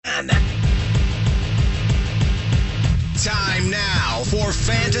Fan. Time now for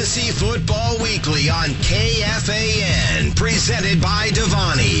Fantasy Football Weekly on KFAN, presented by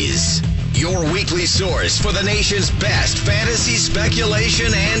Devani's. Your weekly source for the nation's best fantasy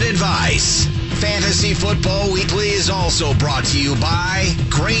speculation and advice. Fantasy Football Weekly is also brought to you by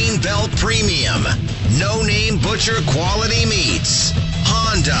Grain Belt Premium, No Name Butcher Quality Meats,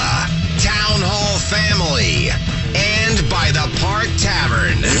 Honda, Town Hall Family, and by the Park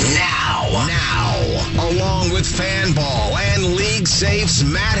Tavern. Now, along with Fanball and League Safe's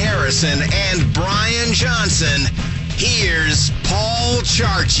Matt Harrison and Brian Johnson, here's Paul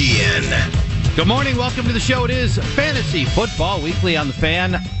Charchian. Good morning. Welcome to the show. It is Fantasy Football Weekly on the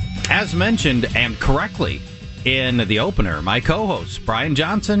Fan. As mentioned, and correctly, in the opener, my co-hosts, Brian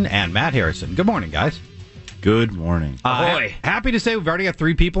Johnson and Matt Harrison. Good morning, guys. Good morning. Happy to say we've already got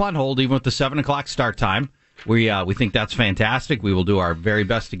 3 people on hold, even with the 7 o'clock start time. We think that's fantastic. We will do our very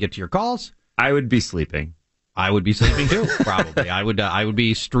best to get to your calls. I would be sleeping. I would be sleeping too, probably. I would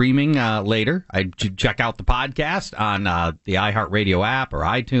be streaming later. I'd check out the podcast on the iHeartRadio app or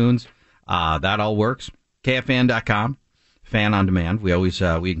iTunes. That all works. KFan.com, Fan on Demand. We always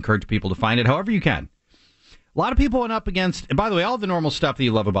we encourage people to find it however you can. A lot of people went up against, and by the way, all the normal stuff that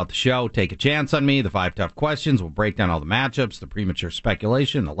you love about the show. Take a chance on me, the 5 tough questions. We'll break down all the matchups, the premature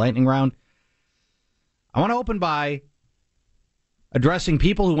speculation, the lightning round. I want to open by addressing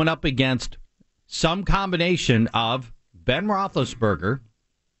people who went up against some combination of Ben Roethlisberger,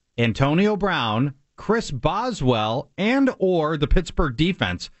 Antonio Brown, Chris Boswell, and or the Pittsburgh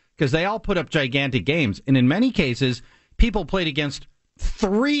defense, because they all put up gigantic games. And in many cases, people played against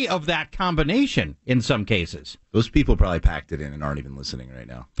 3 of that combination in some cases. Those people probably packed it in and aren't even listening right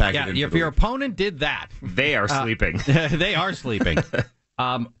now. If your opponent did that, they are sleeping. They are sleeping.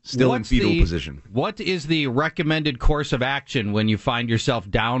 Still in fetal position. What is the recommended course of action when you find yourself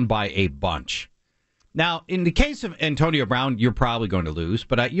down by a bunch? Now, in the case of Antonio Brown, you're probably going to lose,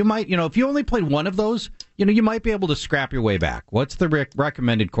 but you might, if you only played one of those, you might be able to scrap your way back. What's the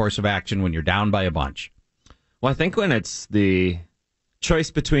recommended course of action when you're down by a bunch? Well, I think when it's the choice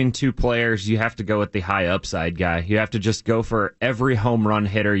between 2 players, you have to go with the high upside guy. You have to just go for every home run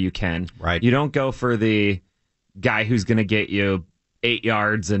hitter you can. Right. You don't go for the guy who's going to get you 8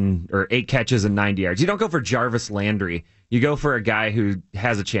 yards or 8 catches and 90 yards. You don't go for Jarvis Landry. You go for a guy who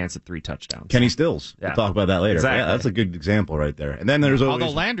has a chance at 3 touchdowns. Kenny Stills. Yeah. We'll talk about that later. Exactly. Yeah, that's a good example right there. And then there's always...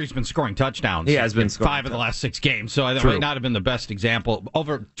 Although Landry's been scoring touchdowns. He has been scoring 5 of the last 6 games, so that might not have been the best example.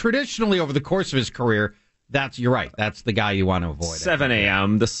 Traditionally, over the course of his career, you're right. That's the guy you want to avoid. 7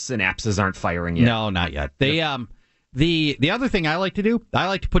 a.m., the synapses aren't firing yet. No, not yet. The other thing I like to do, I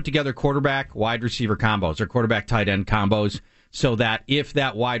like to put together quarterback, wide receiver combos or quarterback tight end combos, so that if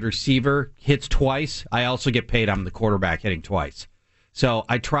that wide receiver hits twice, I also get paid on the quarterback hitting twice. So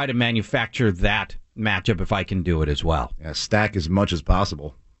I try to manufacture that matchup if I can do it as well. Yeah, stack as much as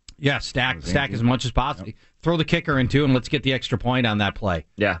possible. Yeah, stack as much as possible. Yep. Throw the kicker in too, and let's get the extra point on that play.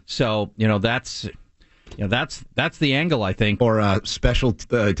 Yeah. So that's the angle, I think. Or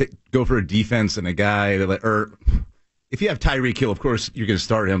go for a defense and a guy or if you have Tyreek Hill, of course you're going to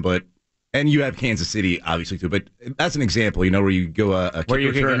start him, and you have Kansas City, obviously, too. But that's an example, where you go a kick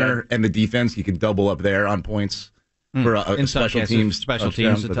returner and the defense, you can double up there on points for a special teams.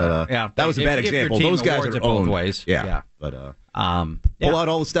 That was a bad example. Those guys are both ways. Yeah. But pull out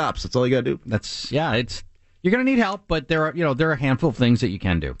all the stops. That's all you got to do. You're going to need help, but there are a handful of things that you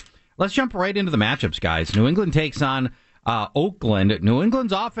can do. Let's jump right into the matchups, guys. New England takes on Oakland. New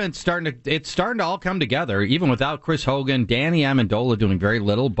England's offense starting to all come together, even without Chris Hogan. Danny Amendola doing very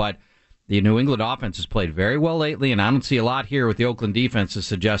little, but the New England offense has played very well lately, and I don't see a lot here with the Oakland defense to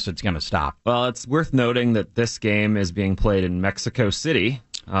suggest it's going to stop. Well, it's worth noting that this game is being played in Mexico City,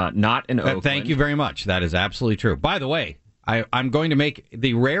 not in Oakland. Thank you very much. That is absolutely true. By the way, I'm going to make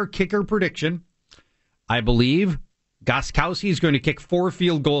the rare kicker prediction. I believe Gostkowski is going to kick 4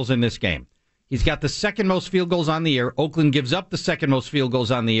 field goals in this game. He's got the second most field goals on the year. Oakland gives up the second most field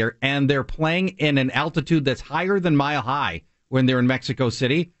goals on the year, and they're playing in an altitude that's higher than Mile High when they're in Mexico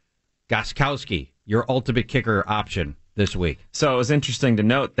City. Gostkowski, your ultimate kicker option this week. So it was interesting to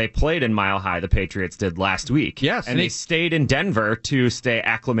note they played in Mile High, the Patriots did last week. Yes. And they stayed in Denver to stay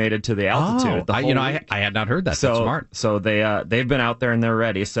acclimated to the altitude. I had not heard that. That's smart. So they've been out there and they're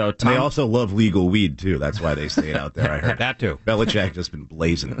ready. So they also love legal weed, too. That's why they stayed out there, I heard. That, too. Belichick just been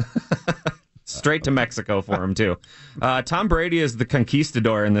blazing. Straight to Mexico for him, too. Tom Brady is the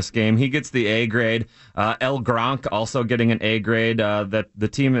conquistador in this game. He gets the A grade. El Gronk also getting an A grade. That the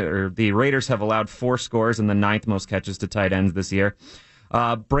team or the Raiders have allowed 4 scores and the 9th most catches to tight ends this year.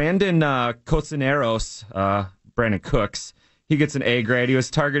 Brandon Cocineros, Brandon Cooks, He gets an A grade. He was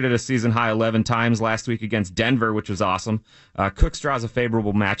targeted a season high 11 times last week against Denver, which was awesome. Cooks draws a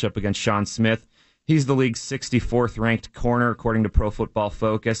favorable matchup against Sean Smith. He's the league's 64th ranked corner, according to Pro Football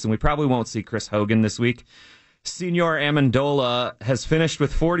Focus, and we probably won't see Chris Hogan this week. Senor Amendola has finished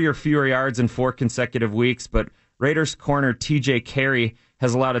with 40 or fewer yards in 4 consecutive weeks, but Raiders corner TJ Carey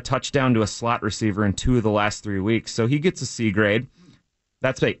has allowed a touchdown to a slot receiver in 2 of the last 3 weeks, so he gets a C grade.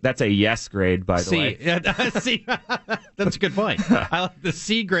 That's a yes grade, by the way. C. That's a good point. I like the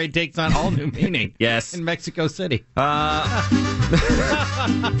C grade takes on all new meaning. Yes. In Mexico City. Arriba.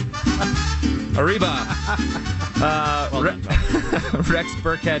 Rex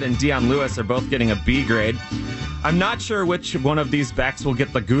Burkhead and Dion Lewis are both getting a B grade. I'm not sure which one of these backs will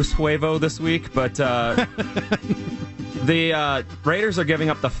get the Goose Huevo this week, but the Raiders are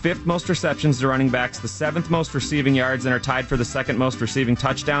giving up the 5th most receptions to running backs, the 7th most receiving yards, and are tied for the 2nd most receiving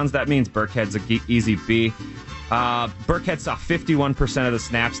touchdowns. That means Burkhead's an easy B. Burkhead saw 51% of the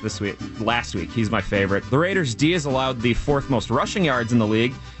snaps last week. He's my favorite. The Raiders' D has allowed the 4th most rushing yards in the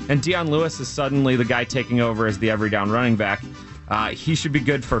league, and Dion Lewis is suddenly the guy taking over as the every down running back. He should be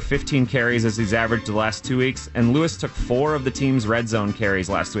good for 15 carries as he's averaged the last 2 weeks, and Lewis took 4 of the team's red zone carries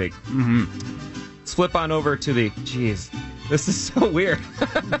last week. Let's flip on over to the... Jeez, this is so weird.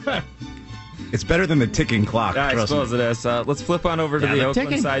 It's better than the ticking clock. I suppose it is. Let's flip on over to the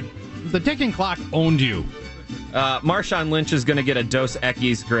Oakland side. The ticking clock owned you. Marshawn Lynch is going to get a Dos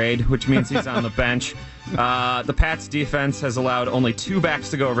Equis grade, which means he's on the bench. The Pats defense has allowed only 2 backs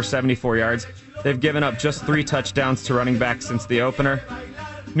to go over 74 yards. They've given up just 3 touchdowns to running backs since the opener.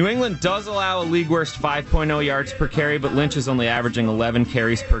 New England does allow a league worst 5.0 yards per carry, but Lynch is only averaging 11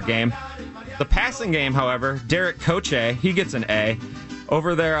 carries per game. The passing game, however, Derek Koche, he gets an A.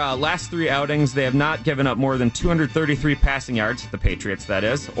 Over their last 3 outings, they have not given up more than 233 passing yards, the Patriots that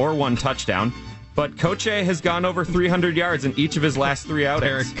is, or 1 touchdown. But Koche has gone over 300 yards in each of his last 3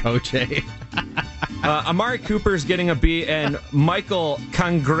 outings. Derek Koche. Amari Cooper's getting a B, and Michael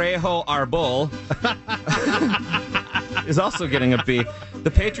Cangrejo Arbol is also getting a B. The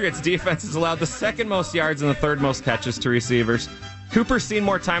Patriots defense has allowed the 2nd most yards and the 3rd most catches to receivers. Cooper's seen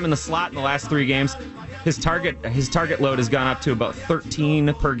more time in the slot in the last 3 games. His target load has gone up to about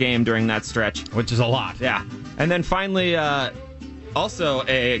 13 per game during that stretch. Which is a lot. Yeah. And then finally, also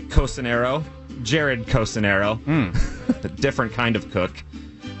a Cosinero, Jared Cosinero. A different kind of Cook.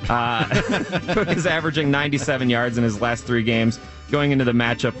 Cook is averaging 97 yards in his last 3 games, going into the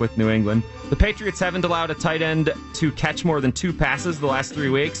matchup with New England. The Patriots haven't allowed a tight end to catch more than 2 passes the last 3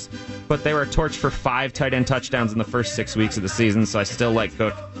 weeks, but they were torched for 5 tight end touchdowns in the first 6 weeks of the season, so I still like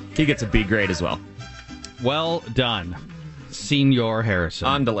Cook. He gets a B grade as well. Well done, Senor Harrison.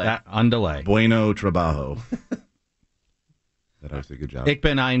 On delay. Bueno trabajo. That was a good job. Ich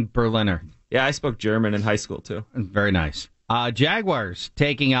bin ein Berliner. Yeah, I spoke German in high school, too. Very nice. Jaguars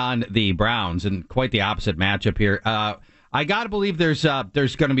taking on the Browns, and quite the opposite matchup here. I got to believe there's going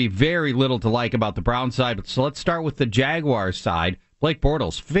to be very little to like about the Browns side, so let's start with the Jaguars side. Blake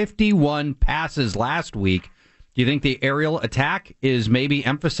Bortles, 51 passes last week. Do you think the aerial attack is maybe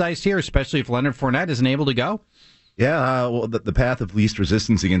emphasized here, especially if Leonard Fournette isn't able to go? Yeah, well, the path of least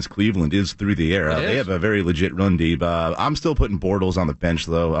resistance against Cleveland is through the air. They have a very legit run deep. I'm still putting Bortles on the bench,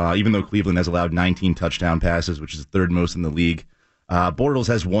 though, even though Cleveland has allowed 19 touchdown passes, which is the 3rd most in the league. Bortles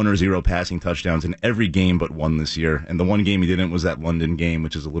has 1 or 0 passing touchdowns in every game but 1 this year, and the one game he didn't was that London game,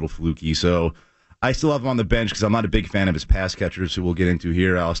 which is a little fluky. So I still have him on the bench because I'm not a big fan of his pass catchers, who we'll get into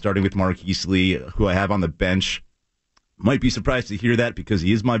here. Starting with Marquise Lee, who I have on the bench. Might be surprised to hear that because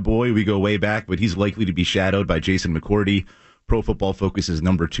he is my boy. We go way back, but he's likely to be shadowed by Jason McCourty. Pro Football Focus's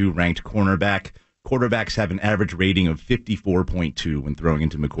number 2 ranked cornerback. Quarterbacks have an average rating of 54.2 when throwing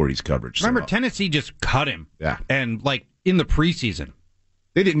into McCourty's coverage. Remember, Tennessee just cut him. Yeah. And, in the preseason.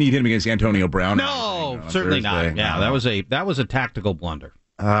 They didn't need him against Antonio Brown. No, certainly not. Yeah, that was a tactical blunder.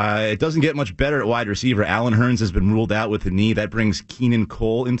 It doesn't get much better at wide receiver. Allen Hurns has been ruled out with a knee. That brings Keelan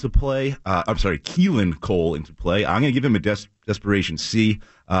Cole into play. I'm going to give him a desperation C.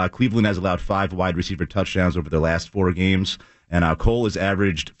 Cleveland has allowed 5 wide receiver touchdowns over their last 4 games. And Cole has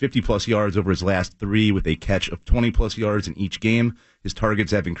averaged 50-plus yards over his last 3 with a catch of 20-plus yards in each game. His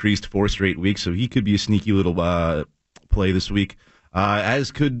targets have increased 4 straight weeks, so he could be a sneaky little play this week.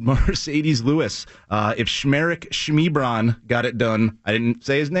 As could Mercedes Lewis. If Schmerick Schmebron got it done, I didn't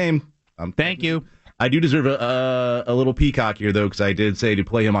say his name. Thank you. I do deserve a little peacock here, though, because I did say to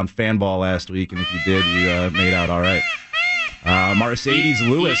play him on Fanball last week, and if you did, you made out all right. Mercedes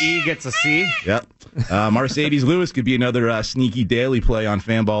Lewis. He gets a C. Yep. Mercedes Lewis could be another sneaky daily play on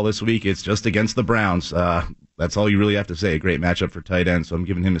Fanball this week. It's just against the Browns. That's all you really have to say. A great matchup for tight end, so I'm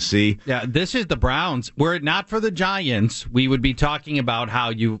giving him a C. Yeah, this is the Browns. Were it not for the Giants, we would be talking about how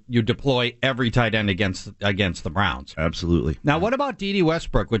you deploy every tight end against the Browns. Absolutely. Now, what about Dede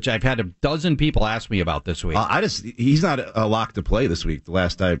Westbrook, which I've had a dozen people ask me about this week? He's not a lock to play this week. The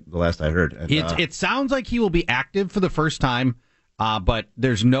last I heard, and, it sounds like he will be active for the first time, but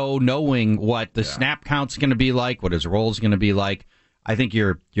there's no knowing what the snap count's going to be like, what his role's going to be like. I think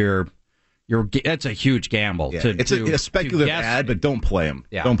that's a huge gamble. Yeah. It's a speculative ad, but don't play him.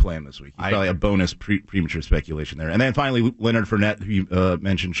 Yeah. Don't play him this week. He's probably a bonus premature speculation there. And then finally, Leonard Fournette, who you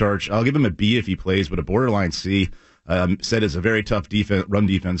mentioned, Charge. I'll give him a B if he plays, but a borderline C. Said it's a very tough run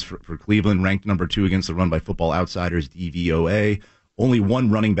defense for Cleveland, ranked number 2 against the run by Football Outsiders, DVOA. Only one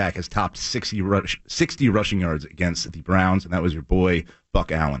running back has topped 60 rushing yards against the Browns, and that was your boy,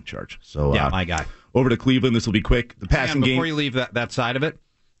 Buck Allen, Charge. So, my guy. Over to Cleveland. This will be quick. The passing game. Before you leave that side of it,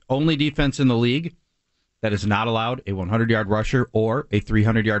 only defense in the league that is not allowed a 100-yard rusher or a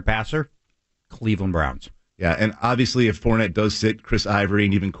 300-yard passer, Cleveland Browns. Yeah, and obviously if Fournette does sit, Chris Ivory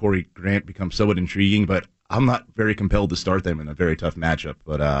and even Corey Grant become somewhat intriguing, but I'm not very compelled to start them in a very tough matchup.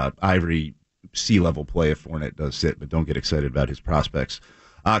 But Ivory, C-level play if Fournette does sit, but don't get excited about his prospects.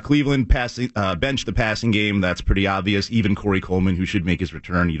 Cleveland bench the passing game. That's pretty obvious. Even Corey Coleman, who should make his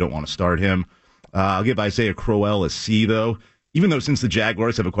return, you don't want to start him. I'll give Isaiah Crowell a C, though. Even though since the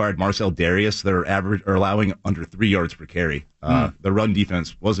Jaguars have acquired Marcel Darius, they're allowing under 3 yards per carry. The run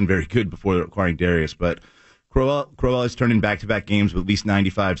defense wasn't very good before acquiring Darius, but Crowell has turned in back-to-back games with at least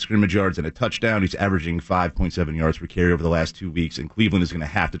 95 scrimmage yards and a touchdown. He's averaging 5.7 yards per carry over the last 2 weeks, and Cleveland is going to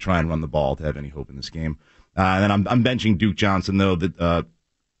have to try and run the ball to have any hope in this game. And then I'm benching Duke Johnson, though. The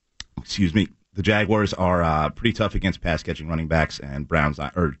Jaguars are pretty tough against pass-catching running backs, and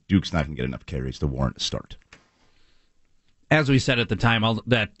Duke's not going to get enough carries to warrant a start. As we said at the time,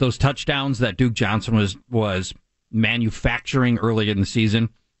 that those touchdowns that Duke Johnson was manufacturing early in the season,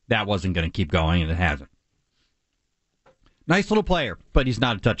 that wasn't going to keep going, and it hasn't. Nice little player, but he's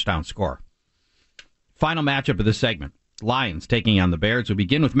not a touchdown scorer. Final matchup of this segment. Lions taking on the Bears. We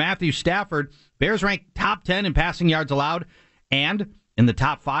begin with Matthew Stafford. Bears ranked top 10 in passing yards allowed and in the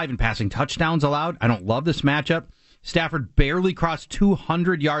top 5 in passing touchdowns allowed. I don't love this matchup. Stafford barely crossed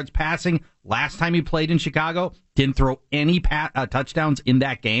 200 yards passing last time he played in Chicago. Didn't throw any touchdowns in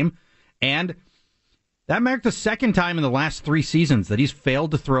that game. And that marked the second time in the last 3 seasons that he's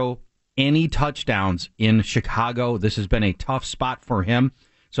failed to throw any touchdowns in Chicago. This has been a tough spot for him.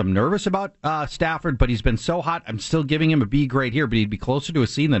 So I'm nervous about Stafford, but he's been so hot. I'm still giving him a B grade here, but he'd be closer to a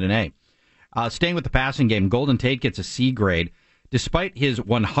C than an A. Staying with the passing game, Golden Tate gets a C grade. Despite his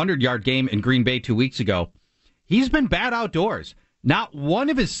 100-yard game in Green Bay 2 weeks ago, he's been bad outdoors. Not one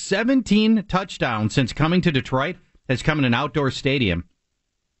of his 17 touchdowns since coming to Detroit has come in an outdoor stadium.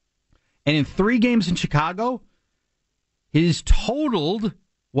 And in 3 games in Chicago, he's totaled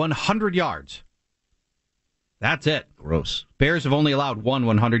 100 yards. That's it. Gross. Bears have only allowed one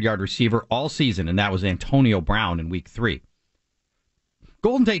 100-yard receiver all season, and that was Antonio Brown in week 3.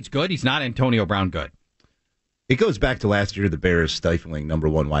 Golden Tate's good. He's not Antonio Brown good. It goes back to last year, the Bears stifling number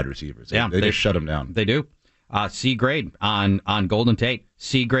 1 wide receivers. They just shut him down. They do. C grade on Golden Tate.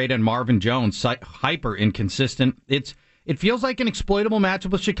 C grade on Marvin Jones. Hyper inconsistent. It feels like an exploitable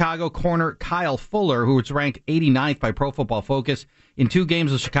matchup with Chicago corner Kyle Fuller, who was ranked 89th by Pro Football Focus in 2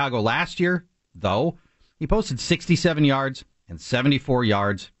 games with Chicago last year, though. He posted 67 yards and 74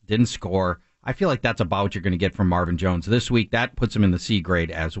 yards, didn't score. I feel like that's about what you're going to get from Marvin Jones this week. That puts him in the C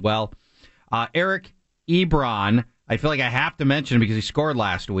grade as well. Eric Ebron, I feel like I have to mention him because he scored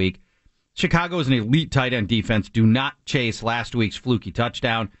last week. Chicago is an elite tight end defense. Do not chase last week's fluky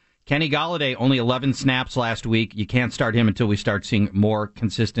touchdown. Kenny Golladay, only 11 snaps last week. You can't start him until we start seeing more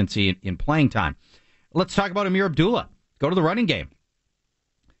consistency in playing time. Let's talk about Amir Abdullah. Go to the running game.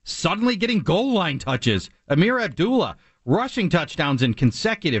 Suddenly getting goal line touches. Amir Abdullah rushing touchdowns in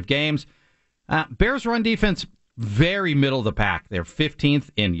consecutive games. Bears run defense, very middle of the pack. They're 15th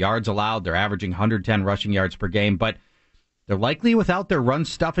in yards allowed. They're averaging 110 rushing yards per game, but they're likely without their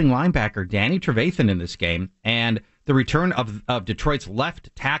run-stuffing linebacker, Danny Trevathan, in this game. And the return of Detroit's left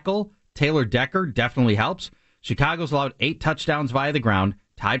tackle, Taylor Decker, definitely helps. Chicago's allowed 8 touchdowns via the ground,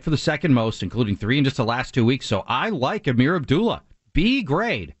 tied for the second most, including 3 in just the last 2 weeks. So I like Amir Abdullah. B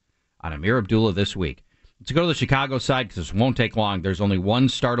grade on Amir Abdullah this week. Let's go to the Chicago side because this won't take long. There's only one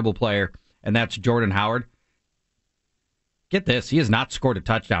startable player, and that's Jordan Howard. Get this, he has not scored a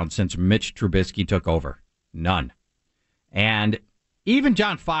touchdown since Mitch Trubisky took over. None. And even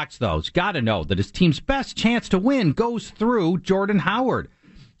John Fox, though, has got to know that his team's best chance to win goes through Jordan Howard.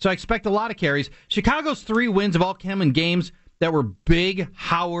 So I expect a lot of carries. Chicago's 3 wins have all come in games that were big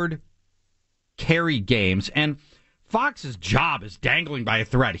Howard carry games, and Fox's job is dangling by a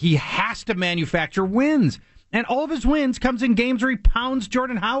thread. He has to manufacture wins, and all of his wins comes in games where he pounds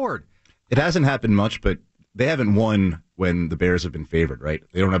Jordan Howard. It hasn't happened much, but they haven't won when the Bears have been favored, right?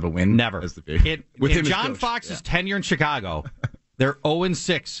 They don't have a win. Never. As the favorite. In John Fox's tenure in Chicago, they're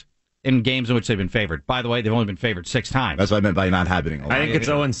 0-6 in games in which they've been favored. By the way, they've only been favored 6 times. That's what I meant by not happening. I think it's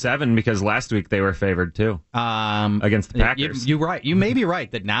 0-7 because last week they were favored too against the Packers. You're right. You may be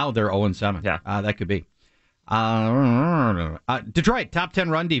right that now they're 0-7. Yeah, that could be. Detroit, top 10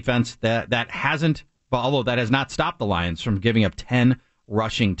 run defense that hasn't, although that has not stopped the Lions from giving up 10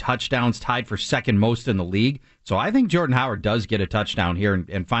 rushing touchdowns, tied for second most in the league. So I think Jordan Howard does get a touchdown here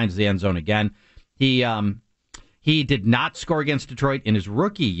and finds the end zone again. He did not score against Detroit in his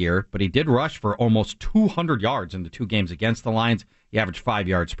rookie year, but he did rush for almost 200 yards in the 2 games against the Lions. He averaged 5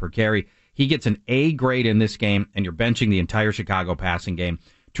 yards per carry. He gets an A grade in this game, and you're benching the entire Chicago passing game.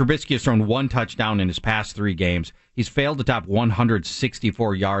 Trubisky has thrown 1 touchdown in his past 3 games. He's failed to top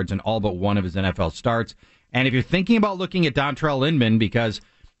 164 yards in all but 1 of his NFL starts. And if you're thinking about looking at Dontrell Inman because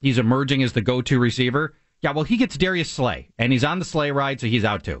he's emerging as the go-to receiver, yeah, well, he gets Darius Slay, and he's on the sleigh ride, so he's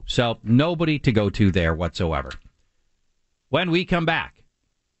out too. So nobody to go to there whatsoever. When we come back,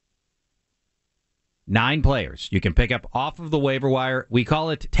 9 players you can pick up off of the waiver wire. We call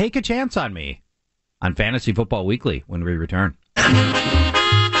it Take a Chance on Me on Fantasy Football Weekly when we return.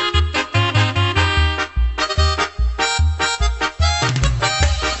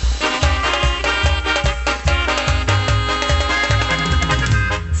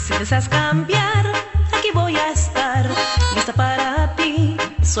 Deseas cambiar, aquí voy a estar, lista para ti,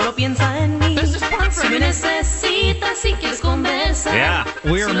 solo piensa en mí. Si me necesitas y quieres conversar. Yeah,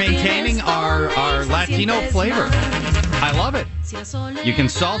 we are maintaining our Latino flavor. I love it. You can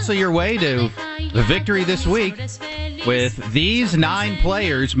salsa your way to the victory this week with these 9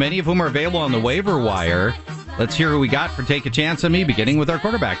 players, many of whom are available on the waiver wire. Let's hear who we got for Take a Chance on Me, beginning with our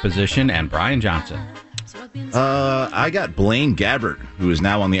quarterback position and Brian Johnson. I got Blaine Gabbert, who is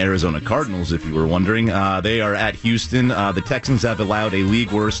now on the Arizona Cardinals, if you were wondering. They are at Houston. The Texans have allowed a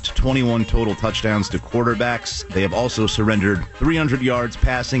league-worst 21 total touchdowns to quarterbacks. They have also surrendered 300 yards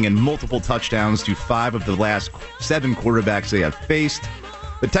passing and multiple touchdowns to 5 of the last 7 quarterbacks they have faced.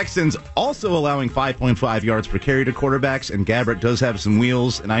 The Texans also allowing 5.5 yards per carry to quarterbacks, and Gabbert does have some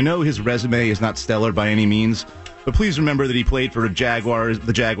wheels. And I know his resume is not stellar by any means, but please remember that he played for the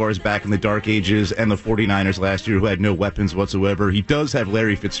Jaguars back in the dark ages and the 49ers last year, who had no weapons whatsoever. He does have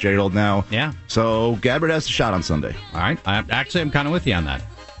Larry Fitzgerald now. Yeah. So Gabbert has a shot on Sunday. All right. I'm kind of with you on that.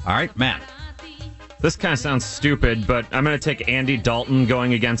 All right, Matt. This kind of sounds stupid, but I'm going to take Andy Dalton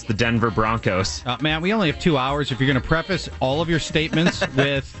going against the Denver Broncos. Man, we only have 2 hours. If you're going to preface all of your statements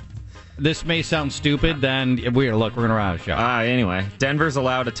with this may sound stupid, then we're going to run out of show. Anyway, Denver's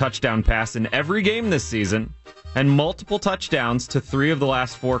allowed a touchdown pass in every game this season and multiple touchdowns to 3 of the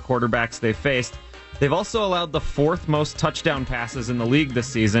last 4 quarterbacks they faced. They've also allowed the 4th most touchdown passes in the league this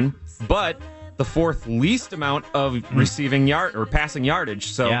season, but the 4th least amount of receiving yard or passing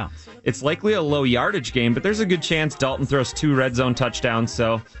yardage. So It's likely a low yardage game, but there's a good chance Dalton throws 2 red zone touchdowns.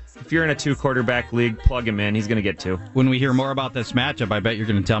 So if you're in a 2-quarterback league, plug him in. He's going to get 2. When we hear more about this matchup, I bet you're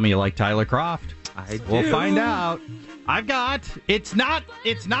going to tell me you like Tyler Kroft. We'll find out. I've got it's not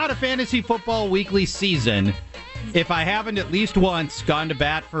a Fantasy Football Weekly season if I haven't at least once gone to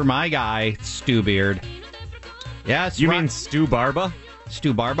bat for my guy Stu Beard. Yes, you mean Stu Barba?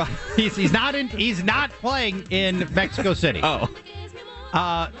 Stu Barba. He's not playing in Mexico City. Oh,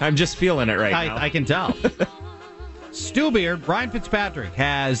 I'm just feeling it right now. I can tell. Stu Beard, Ryan Fitzpatrick,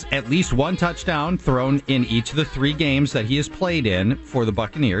 has at least 1 touchdown thrown in each of the 3 games that he has played in for the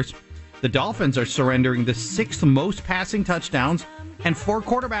Buccaneers. The Dolphins are surrendering the 6th most passing touchdowns, and 4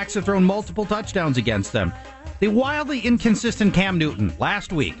 quarterbacks have thrown multiple touchdowns against them. The wildly inconsistent Cam Newton,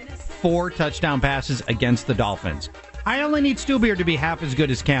 last week, 4 touchdown passes against the Dolphins. I only need Stu Beard to be half as good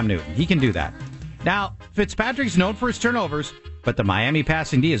as Cam Newton. He can do that. Now, Fitzpatrick's known for his turnovers, but the Miami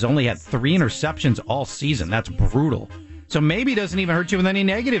passing D has only had 3 interceptions all season. That's brutal. So maybe he doesn't even hurt you with any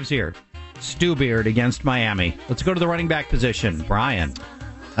negatives here. Stu Beard against Miami. Let's go to the running back position. Brian.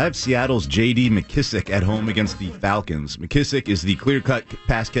 I have Seattle's J.D. McKissick at home against the Falcons. McKissick is the clear-cut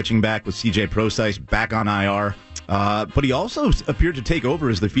pass-catching back with C.J. Prosise back on IR. But he also appeared to take over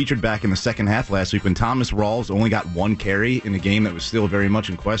as the featured back in the second half last week when Thomas Rawls only got 1 carry in a game that was still very much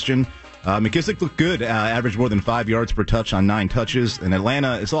in question. McKissick looked good, averaged more than 5 yards per touch on 9 touches. And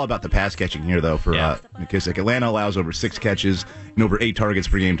Atlanta, it's all about the pass catching here, though, for McKissick. Atlanta allows over 6 catches and over 8 targets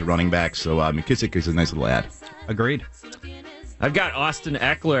per game to running backs. So McKissick is a nice little add. Agreed. I've got Austin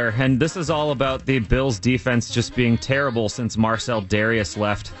Eckler, and this is all about the Bills' defense just being terrible since Marcel Darius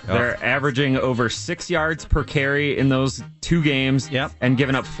left. Oh. They're averaging over 6 yards per carry in those 2 games, and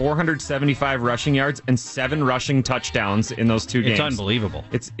giving up 475 rushing yards and 7 rushing touchdowns in those 2 games. It's unbelievable.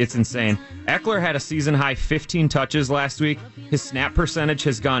 It's insane. Eckler had a season-high 15 touches last week. His snap percentage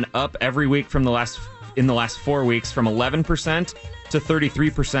has gone up every week in the last 4 weeks, from 11% to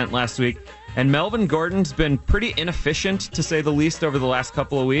 33% last week. And Melvin Gordon's been pretty inefficient, to say the least, over the last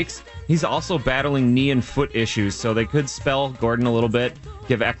couple of weeks. He's also battling knee and foot issues, so they could spell Gordon a little bit,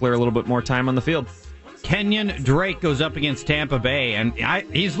 give Eckler a little bit more time on the field. Kenyon Drake goes up against Tampa Bay, and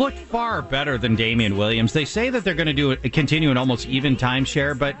he's looked far better than Damian Williams. They say that they're going to continue an almost even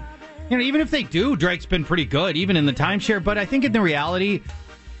timeshare, but even if they do, Drake's been pretty good, even in the timeshare. But I think in the reality,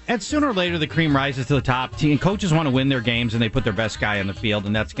 and sooner or later, the cream rises to the top. Coaches want to win their games, and they put their best guy on the field,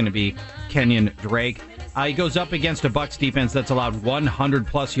 and that's going to be Kenyon Drake. He goes up against a Bucs defense that's allowed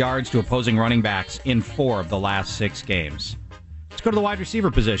 100-plus yards to opposing running backs in 4 of the last 6 games. Let's go to the wide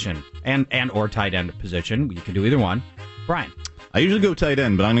receiver position and or tight end position. You can do either one. Brian. I usually go tight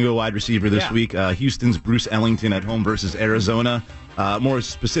end, but I'm going to go wide receiver this week. Houston's Bruce Ellington at home versus Arizona. More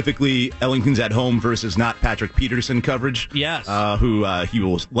specifically, Ellington's at home versus not Patrick Peterson coverage. Yes. Who he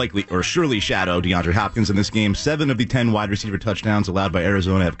will likely or surely shadow DeAndre Hopkins in this game. 7 of the 10 wide receiver touchdowns allowed by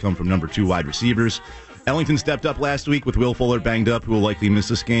Arizona have come from number 2 wide receivers. Ellington stepped up last week with Will Fuller banged up, who will likely miss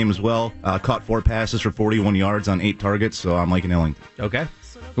this game as well. Caught 4 passes for 41 yards on 8 targets, so I'm liking Ellington. Okay.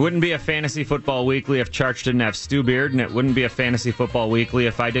 It wouldn't be a Fantasy Football Weekly if Charch didn't have Stu Beard, and it wouldn't be a Fantasy Football Weekly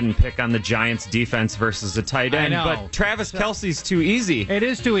if I didn't pick on the Giants' defense versus a tight end. But Travis Kelce's too easy. It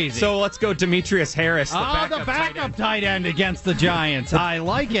is too easy. So let's go Demetrius Harris, the backup tight end against the Giants. I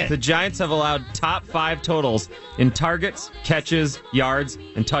like it. The Giants have allowed top 5 totals in targets, catches, yards,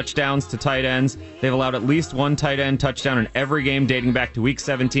 and touchdowns to tight ends. They've allowed at least 1 tight end touchdown in every game dating back to Week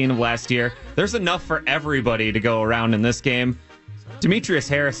 17 of last year. There's enough for everybody to go around in this game. Demetrius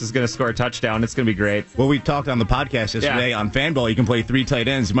Harris is going to score a touchdown. It's going to be great. Well, we talked on the podcast yesterday on Fanball. You can play 3 tight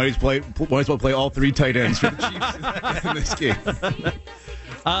ends. You might as well play all 3 tight ends for the Chiefs in this game.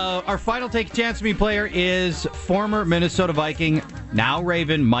 Our final take chance me player is former Minnesota Viking, now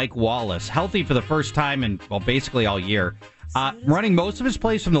Raven, Mike Wallace. Healthy for the first time in, basically all year. Running most of his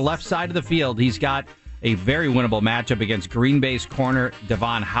plays from the left side of the field. He's got a very winnable matchup against Green Bay's corner,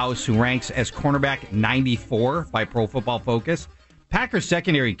 Devon House, who ranks as cornerback 94 by Pro Football Focus. Packers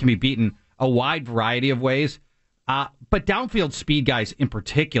secondary can be beaten a wide variety of ways, but downfield speed guys in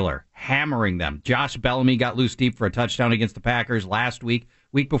particular, hammering them. Josh Bellamy got loose deep for a touchdown against the Packers last week.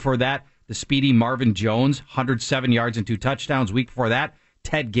 Week before that, the speedy Marvin Jones, 107 yards and 2 touchdowns. Week before that,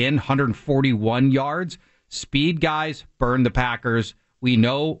 Ted Ginn, 141 yards. Speed guys burn the Packers. We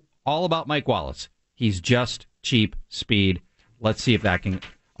know all about Mike Wallace. He's just cheap speed. Let's see if that can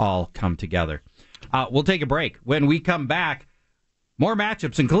all come together. We'll take a break. When we come back, more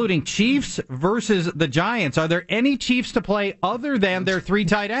matchups, including Chiefs versus the Giants. Are there any Chiefs to play other than their 3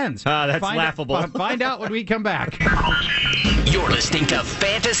 tight ends? That's laughable. Find out when we come back. You're listening to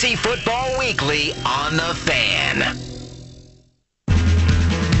Fantasy Football Weekly on The Fan.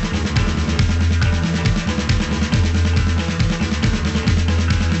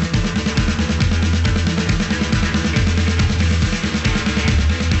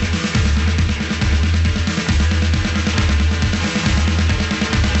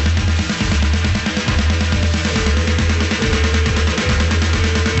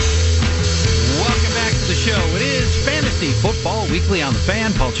 Football Weekly on the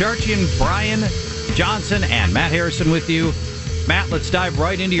Fan. Paul Charchian, Brian Johnson, and Matt Harrison with you. Matt, let's dive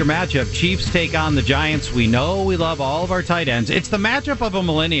right into your matchup. Chiefs take on the Giants. We know we love all of our tight ends. It's the matchup of a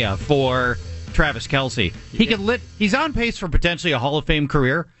millennia for Travis Kelce. He's on pace for potentially a Hall of Fame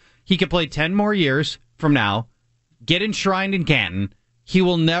career. He could play 10 more years from now, get enshrined in Canton. He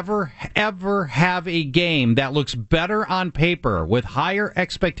will never, ever have a game that looks better on paper with higher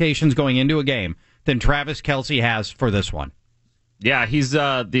expectations going into a game than Travis Kelce has for this one. Yeah, he's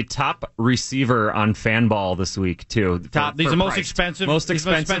the top receiver on Fanball this week, too. He's the most expensive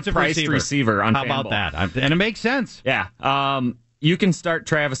priced receiver on Fanball. How about that? And it makes sense. Yeah. You can start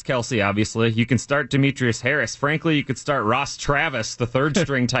Travis Kelce, obviously. You can start Demetrius Harris. Frankly, you could start Ross Travis, the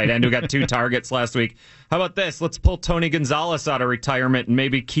third-string tight end who got 2 targets last week. How about this? Let's pull Tony Gonzalez out of retirement and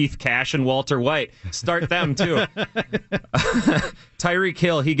maybe Keith Cash and Walter White. Start them, too. Tyreek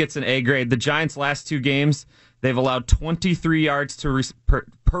Hill, he gets an A grade. The Giants' last 2 games, they've allowed 23 yards per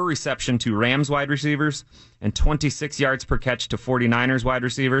reception to Rams wide receivers and 26 yards per catch to 49ers wide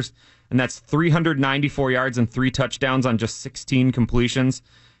receivers. And that's 394 yards and 3 touchdowns on just 16 completions.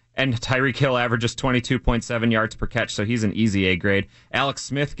 And Tyreek Hill averages 22.7 yards per catch, so he's an easy A grade. Alex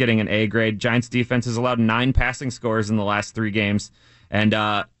Smith getting an A grade. Giants defense has allowed 9 passing scores in the last 3 games, and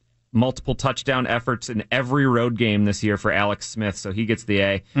multiple touchdown efforts in every road game this year for Alex Smith, so he gets the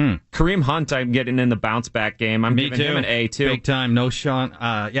A. Kareem Hunt, I'm getting in the bounce back game. I'm giving him an A too. Big time. No Sean.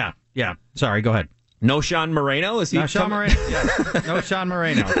 Yeah. Sorry, go ahead. No Sean Moreno? Is he? No Sean Moreno. Yeah. No Sean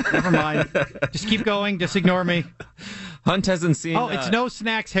Moreno. Never mind. Just keep going. Just ignore me. Hunt hasn't seen. Oh, it's no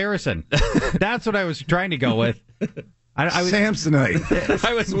Snacks Harrison. That's what I was trying to go with. I was Samsonite.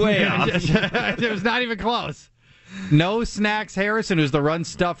 I was way off. It was not even close. No Snacks Harrison, who's the run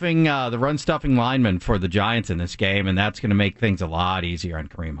stuffing lineman for the Giants in this game, and that's going to make things a lot easier on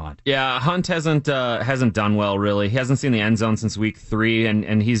Kareem Hunt. Yeah, Hunt hasn't done well really. He hasn't seen the end zone since week 3, and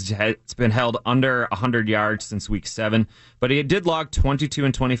it's been held under 100 yards since week 7. But he did log 22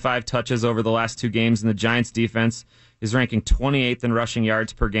 and 25 touches over the last 2 games, and the Giants defense is ranking 28th in rushing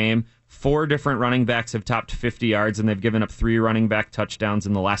yards per game. 4 different running backs have topped 50 yards, and they've given up 3 running back touchdowns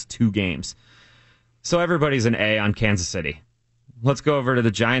in the last 2 games. So everybody's an A on Kansas City. Let's go over to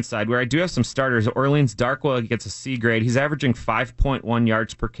the Giants side, where I do have some starters. Orleans Darkwa gets a C grade. He's averaging 5.1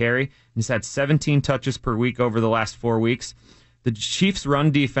 yards per carry, and he's had 17 touches per week over the last 4 weeks. The Chiefs'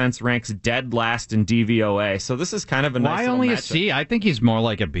 run defense ranks dead last in DVOA, so this is kind of a nice little Why only matchup. a C? I think he's more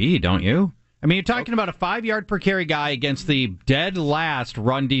like a B, don't you? I mean, you're talking about a 5-yard per carry guy against the dead last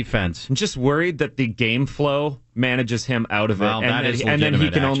run defense. I'm just worried that the game flow manages him out of it, Well, that is and then he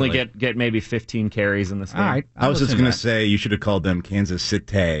legitimate, can only actually. get maybe 15 carries in this game. All right. I was just going to to say you should have called them Kansas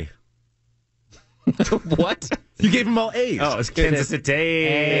City. What? You gave them all A's. Oh, it's Kansas City.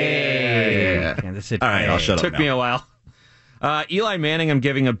 Yeah. Kansas City. All right, I'll shut up Took now. me a while. Eli Manning, I'm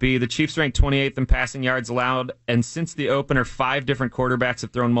giving a B. The Chiefs ranked 28th in passing yards allowed, and since the opener, 5 different quarterbacks have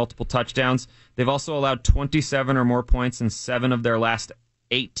thrown multiple touchdowns. They've also allowed 27 or more points in 7 of their last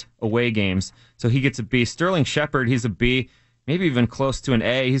 8 away games, so he gets a B. Sterling Shepard, he's a B, maybe even close to an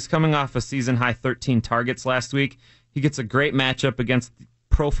A. He's coming off a season-high 13 targets last week. He gets a great matchup against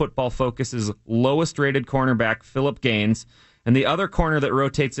Pro Football Focus's lowest-rated cornerback, Phillip Gaines, and the other corner that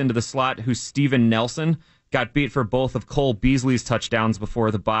rotates into the slot, who's Steven Nelson, got beat for both of Cole Beasley's touchdowns before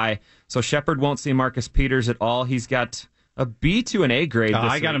the bye. So Shepard won't see Marcus Peters at all. He's got a B to an A grade.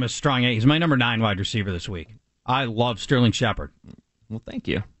 I got him a strong A. He's my number 9 wide receiver this week. I love Sterling Shepard. Well, thank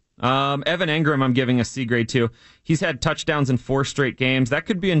you. Evan Engram, I'm giving a C grade too. He's had touchdowns in 4 straight games. That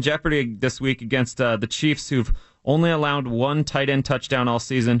could be in jeopardy this week against the Chiefs, who've only allowed 1 tight end touchdown all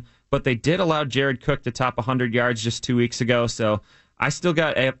season, but they did allow Jared Cook to top 100 yards just 2 weeks ago. So I still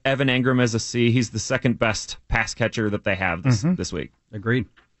got Evan Engram as a C. He's the second best pass catcher that they have this week. Agreed.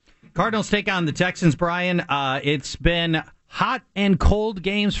 Cardinals take on the Texans, Brian. It's been hot and cold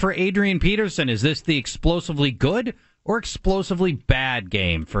games for Adrian Peterson. Is this the explosively good or explosively bad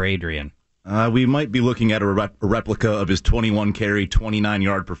game for Adrian? We might be looking at a replica of his 21-carry,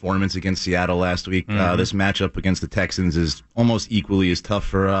 29-yard performance against Seattle last week. This matchup against the Texans is almost equally as tough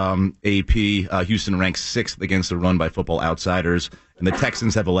for AP. Houston ranks 6th against the run by Football Outsiders, and the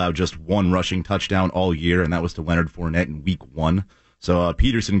Texans have allowed just 1 rushing touchdown all year, and that was to Leonard Fournette in Week 1. So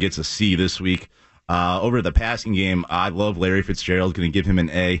Peterson gets a C this week. Over the passing game, I love Larry Fitzgerald. Going to give him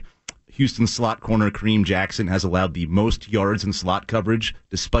an A. Houston slot corner Kareem Jackson has allowed the most yards in slot coverage,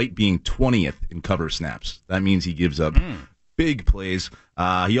 despite being 20th in cover snaps. That means he gives up big plays.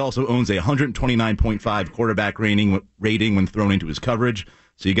 He also owns a 129.5 quarterback rating when thrown into his coverage.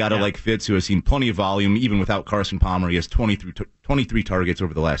 So you got to like Fitz, who has seen plenty of volume, even without Carson Palmer. He has 23 targets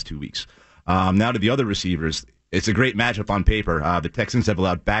over the last 2 weeks. Now to the other receivers. It's a great matchup on paper. The Texans have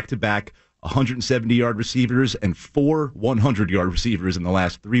allowed back-to-back 170-yard receivers and 4 100-yard receivers in the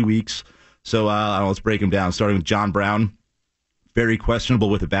last 3 weeks. So let's break them down, starting with John Brown. Very questionable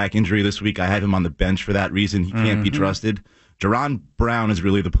with a back injury this week. I have him on the bench for that reason. He can't be trusted. Jaron Brown is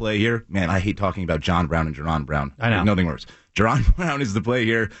really the play here. Man, I hate talking about John Brown and Jaron Brown. I know. Nothing worse. Jaron Brown is the play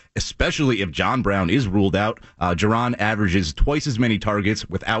here, especially if John Brown is ruled out. Jaron averages twice as many targets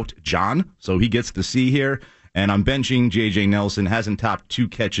without John, so he gets the C here. And I'm benching J.J. Nelson. Hasn't topped 2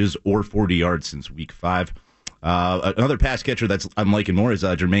 catches or 40 yards since Week 5. Another pass catcher that's I'm liking more is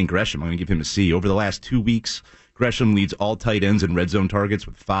Jermaine Gresham. I'm going to give him a C. Over the last 2 weeks, Gresham leads all tight ends in red zone targets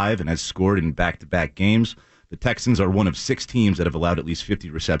with 5 and has scored in back-to-back games. The Texans are one of 6 teams that have allowed at least 50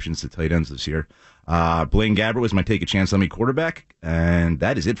 receptions to tight ends this year. Blaine Gabbert was my take a chance on me quarterback, and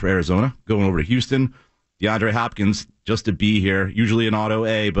that is it for Arizona. Going over to Houston, DeAndre Hopkins, just a B here, usually an auto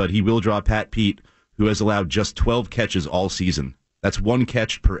A, but he will draw Pat Pete, who has allowed just 12 catches all season. That's 1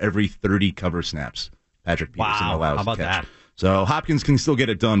 catch per every 30 cover snaps. Patrick Peterson allows how about catch. that? So Hopkins can still get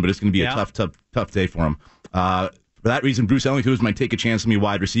it done, but it's going to be a tough day for him. For that reason, Bruce Ellington might take a chance on me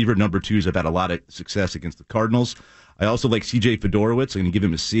wide receiver. Number 2s have had a lot of success against the Cardinals. I also like C.J. Fedorowicz. I'm going to give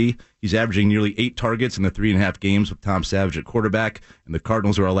him a C. He's averaging nearly 8 targets in the 3.5 games with Tom Savage at quarterback, and the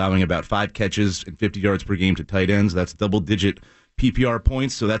Cardinals are allowing about 5 catches and 50 yards per game to tight ends. That's double-digit PPR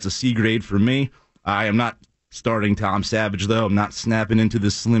points, so that's a C grade for me. I am not starting Tom Savage, though. I'm not snapping into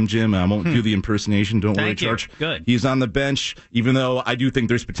this Slim Jim. I won't do the impersonation. Don't worry, Church. Good. He's on the bench, even though I do think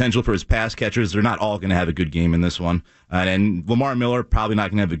there's potential for his pass catchers. They're not all going to have a good game in this one. And Lamar Miller probably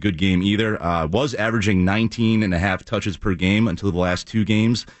not going to have a good game either. Was averaging 19.5 touches per game until the last 2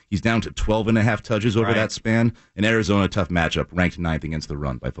 games. He's down to 12.5 touches over that span. And Arizona, tough matchup, ranked 9th against the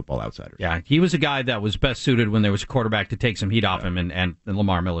run by Football Outsiders. Yeah, he was a guy that was best suited when there was a quarterback to take some heat off him, and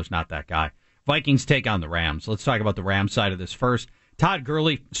Lamar Miller's not that guy. Vikings take on the Rams. Let's talk about the Rams side of this first. Todd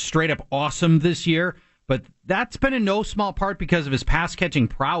Gurley, straight up awesome this year, but that's been in no small part because of his pass-catching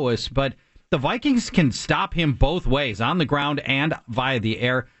prowess. But the Vikings can stop him both ways, on the ground and via the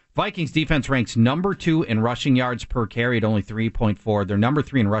air. Vikings defense ranks number 2 in rushing yards per carry at only 3.4. They're number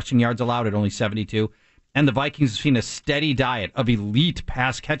 3 in rushing yards allowed at only 72. And the Vikings have seen a steady diet of elite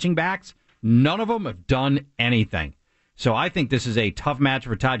pass-catching backs. None of them have done anything. So I think this is a tough match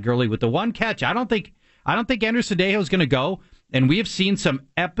for Todd Gurley. With the one catch, I don't think Andrew Sendejo is going to go. And we have seen some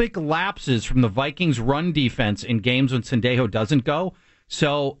epic lapses from the Vikings' run defense in games when Sendejo doesn't go.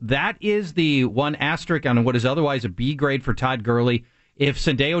 So that is the one asterisk on what is otherwise a B grade for Todd Gurley. If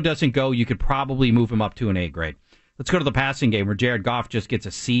Sendejo doesn't go, you could probably move him up to an A grade. Let's go to the passing game where Jared Goff just gets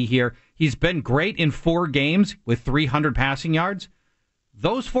a C here. He's been great in 4 games with 300 passing yards.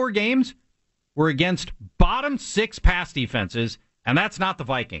 Those 4 games were against bottom 6 pass defenses, and that's not the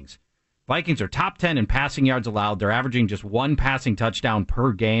Vikings. Vikings are top 10 in passing yards allowed. They're averaging just 1 passing touchdown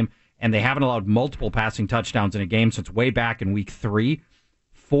per game, and they haven't allowed multiple passing touchdowns in a game since way back in week 3.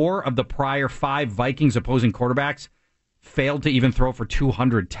 4 of the prior 5 Vikings opposing quarterbacks failed to even throw for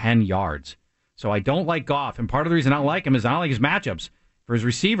 210 yards. So I don't like Goff, and part of the reason I don't like him is I don't like his matchups for his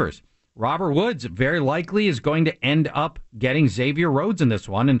receivers. Robert Woods very likely is going to end up getting Xavier Rhodes in this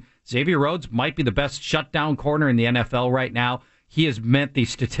one, and Xavier Rhodes might be the best shutdown corner in the NFL right now. He has meant the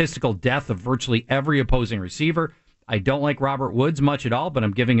statistical death of virtually every opposing receiver. I don't like Robert Woods much at all, but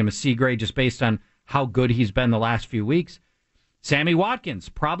I'm giving him a C grade just based on how good he's been the last few weeks. Sammy Watkins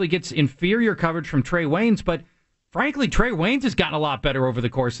probably gets inferior coverage from Trey Waynes, but frankly, Trey Waynes has gotten a lot better over the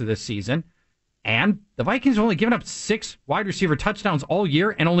course of this season. And the Vikings have only given up 6 wide receiver touchdowns all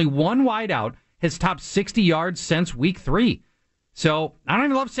year, and only 1 wideout has topped 60 yards since week 3. So I don't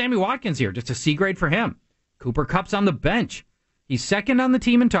even love Sammy Watkins here. Just a C grade for him. Cooper Kupp's on the bench. He's second on the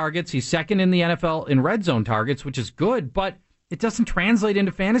team in targets. He's second in the NFL in red zone targets, which is good, but it doesn't translate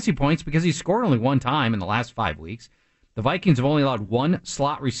into fantasy points because he's scored only 1 time in the last 5 weeks. The Vikings have only allowed 1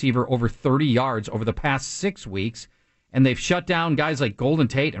 slot receiver over 30 yards over the past 6 weeks, and they've shut down guys like Golden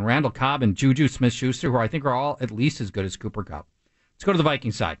Tate and Randall Cobb and Juju Smith-Schuster, who I think are all at least as good as Cooper Kupp. Let's go to the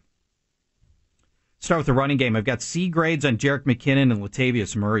Vikings side. Start with the running game. I've got C grades on Jerick McKinnon and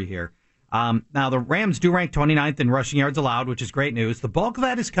Latavius Murray here. Now, the Rams do rank 29th in rushing yards allowed, which is great news. The bulk of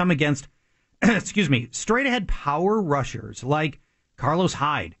that has come against, straight-ahead power rushers like Carlos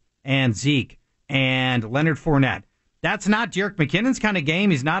Hyde and Zeke and Leonard Fournette. That's not Jerick McKinnon's kind of game.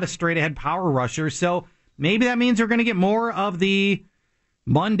 He's not a straight-ahead power rusher, so maybe that means we're going to get more of the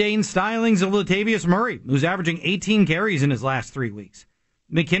mundane stylings of Latavius Murray, who's averaging 18 carries in his last 3 weeks.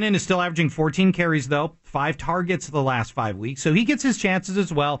 McKinnon is still averaging 14 carries, though, 5 targets the last 5 weeks, so he gets his chances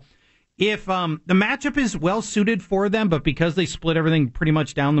as well. If the matchup is well-suited for them, but because they split everything pretty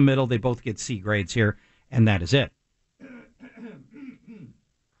much down the middle, they both get C grades here, and that is it.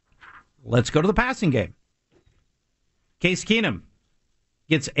 Let's go to the passing game. Case Keenum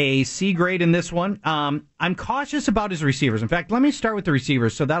gets a C grade in this one. I'm cautious about his receivers. In fact, let me start with the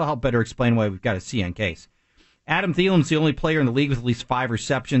receivers, so that'll help better explain why we've got a C on Case. Adam Thielen's the only player in the league with at least 5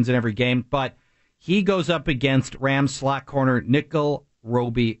 receptions in every game, but he goes up against Rams slot corner Nickel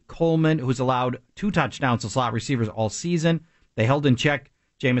Roby Coleman, who's allowed 2 touchdowns to slot receivers all season. They held in check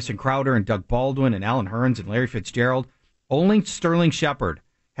Jamison Crowder and Doug Baldwin and Alan Hearns and Larry Fitzgerald. Only Sterling Shepard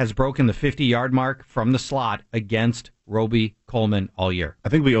has broken the 50-yard mark from the slot against Roby Coleman all year. I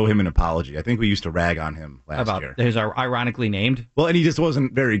think we owe him an apology. I think we used to rag on him last year. His ironically named. Well, and he just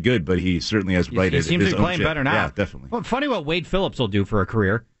wasn't very good, but he certainly has righted his own ship. He seems to be playing better now. Yeah, definitely. Well, funny what Wade Phillips will do for a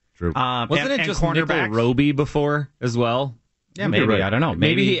career. True. Wasn't it just Nickel Roby before as well? Yeah, maybe. Right. I don't know.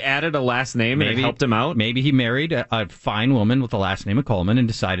 Maybe he added a last name and it helped him out. Maybe he married a fine woman with the last name of Coleman and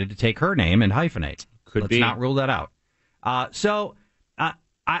decided to take her name and hyphenate. Let's not rule that out. Now,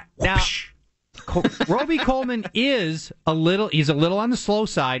 Roby Coleman is he's a little on the slow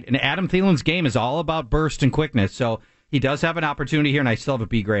side, and Adam Thielen's game is all about burst and quickness, so he does have an opportunity here, and I still have a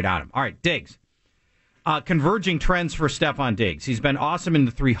B grade on him. All right, Diggs. Converging trends for Stephon Diggs. He's been awesome in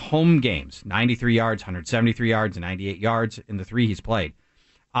the 3 home games, 93 yards, 173 yards, and 98 yards in the 3 he's played.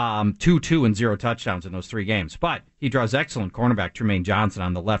 2 and 0 touchdowns in those 3 games. But he draws excellent cornerback Tremaine Johnson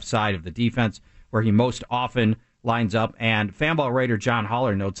on the left side of the defense, where he most often lines up, and Fanball writer John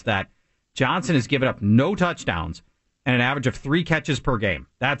Holler notes that Johnson has given up no touchdowns and an average of 3 catches per game.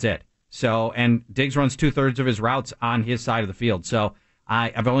 That's it. So, and Diggs runs 2/3 of his routes on his side of the field. So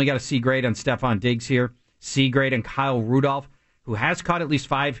I've only got a C grade on Stephon Diggs here, C grade on Kyle Rudolph, who has caught at least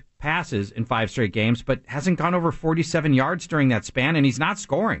 5 passes in 5 straight games, but hasn't gone over 47 yards during that span, and he's not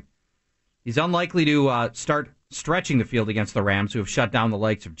scoring. He's unlikely to start stretching the field against the Rams, who have shut down the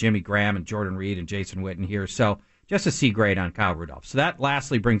likes of Jimmy Graham and Jordan Reed and Jason Witten here. So just a C grade on Kyle Rudolph. So that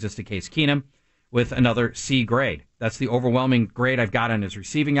lastly brings us to Case Keenum with another C grade. That's the overwhelming grade I've got on his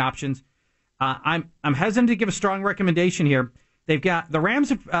receiving options. I'm hesitant to give a strong recommendation here. They've got the Rams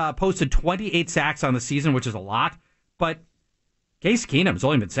have posted 28 sacks on the season, which is a lot, but Case Keenum's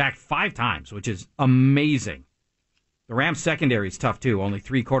only been sacked 5 times, which is amazing. The Rams secondary is tough too. Only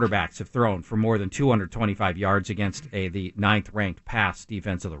 3 quarterbacks have thrown for more than 225 yards against the 9th-ranked pass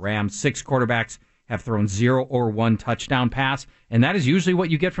defense of the Rams. 6 quarterbacks have thrown 0 or 1 touchdown pass, and that is usually what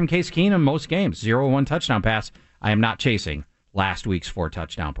you get from Case Keenum most games, 0 or 1 touchdown pass. I am not chasing last week's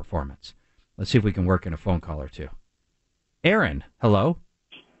 4-touchdown performance. Let's see if we can work in a phone call or two. Aaron, hello.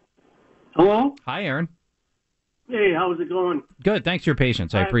 Hello? Hi, Aaron. Hey, how's it going? Good. Thanks for your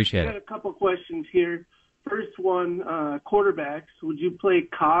patience. I appreciate got it. a couple questions here. First one, quarterbacks. Would you play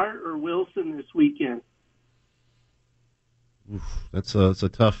Carr or Wilson this weekend? That's a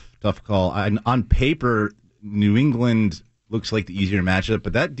tough call. On paper, New England looks like the easier matchup,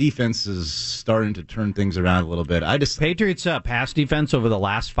 but that defense is starting to turn things around a little bit. Patriots' pass defense over the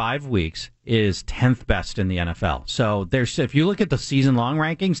last 5 weeks is 10th best in the NFL. So if you look at the season-long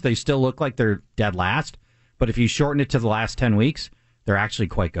rankings, they still look like they're dead last. But if you shorten it to the last 10 weeks, they're actually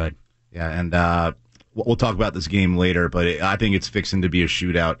quite good. Yeah, and we'll talk about this game later, but I think it's fixing to be a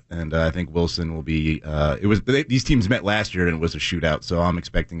shootout, and I think Wilson will be. These teams met last year, and it was a shootout, so I'm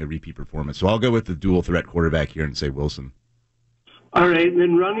expecting a repeat performance. So I'll go with the dual threat quarterback here and say Wilson. All right, and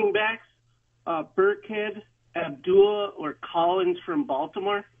then running backs, Burkhead, Abdullah, or Collins from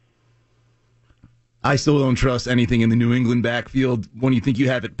Baltimore? I still don't trust anything in the New England backfield. When you think you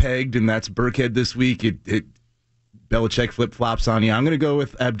have it pegged, and that's Burkhead this week, Belichick flip-flops on you. I'm going to go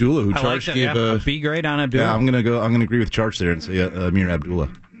with Abdullah, who Charch gave a B grade on Abdullah. Yeah, I'm going to agree with Charch there and say Amir Abdullah.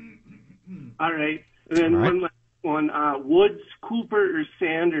 All right, and then one last one, Woods, Cooper, or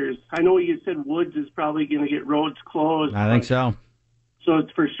Sanders? I know you said Woods is probably going to get roads closed. I think so. So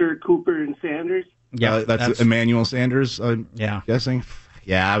it's for sure Cooper and Sanders? Yeah, that's Emmanuel Sanders, I'm guessing.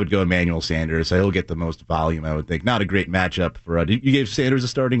 Yeah, I would go Emmanuel Sanders. He'll get the most volume, I would think. Not a great matchup for. You gave Sanders a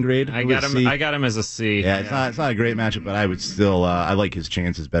starting grade. I got him as a C. Yeah, it's not a great matchup, but I would still. I like his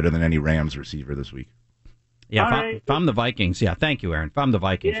chances better than any Rams receiver this week. Yeah, if I'm the Vikings, thank you, Aaron. If I'm the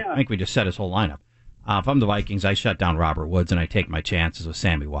Vikings, I think we just set his whole lineup. If I'm the Vikings, I shut down Robert Woods and I take my chances with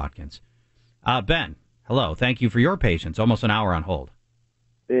Sammy Watkins. Ben, hello. Thank you for your patience. Almost an hour on hold.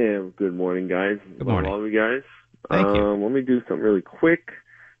 Yeah, good morning, guys. Good morning. All of you guys. Thank you. Let me do something really quick.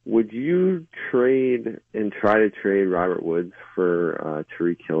 Would you trade and try to trade Robert Woods for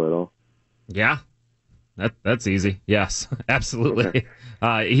Tyreek Hill at all? Yeah, that's easy. Yes, absolutely.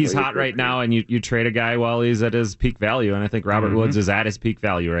 He's hot right now, and you trade a guy while he's at his peak value, and I think Robert Woods is at his peak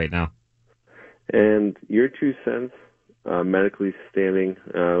value right now. And your 2 cents, medically standing,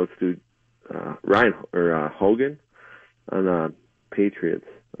 let's do Ryan or Hogan on Patriots.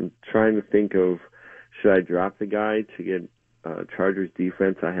 I'm trying to think of, should I drop the guy to get Chargers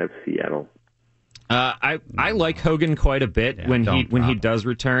defense? I have Seattle. I like Hogan quite a bit when he does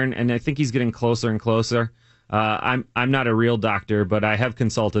return, and I think he's getting closer and closer. I'm not a real doctor, but I have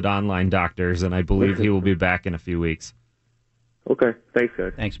consulted online doctors, and I believe he will be back in a few weeks. Okay, thanks,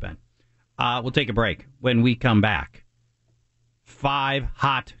 guys. Thanks, Ben. We'll take a break. When we come back, 5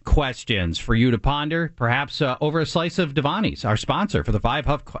 hot questions for you to ponder, perhaps over a slice of Devani's, our sponsor for the 5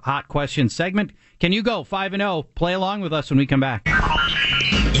 hot questions segment. Can you go 5-0? Play along with us when we come back.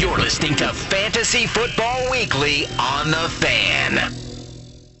 You're listening to Fantasy Football Weekly on The Fan.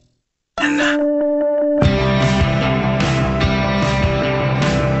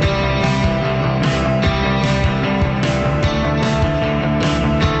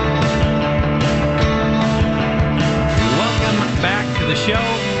 The show.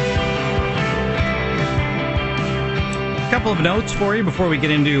 A couple couple of notes for you before we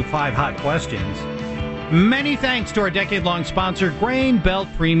get into 5 hot questions. Many thanks to our decade-long sponsor, Grain Belt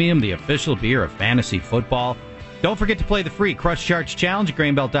Premium, the official beer of fantasy football. Don't forget to play the free Crush Charge Challenge at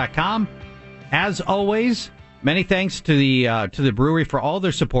grainbelt.com. As always, many thanks to the brewery for all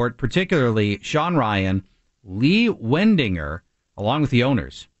their support, particularly Sean Ryan, Lee Wendinger, along with the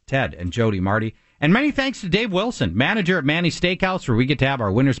owners, Ted and Jody Marty. And many thanks to Dave Wilson, manager at Manny's Steakhouse, where we get to have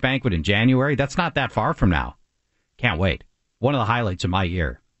our winner's banquet in January. That's not that far from now. Can't wait. One of the highlights of my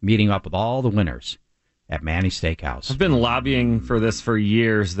year, meeting up with all the winners at Manny's Steakhouse. I've been lobbying for this for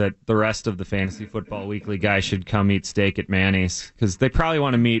years, that the rest of the Fantasy Football Weekly guys should come eat steak at Manny's, because they probably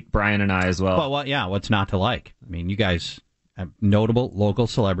want to meet Brian and I as well. Well, yeah, what's not to like? I mean, you guys have notable local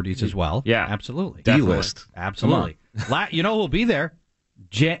celebrities as well. Yeah. Absolutely. D-list. Absolutely. You know who'll be there?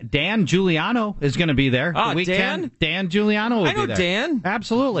 Dan Giuliano is going to be there. Oh, Dan? 10, Dan Giuliano will I know be there. Dan.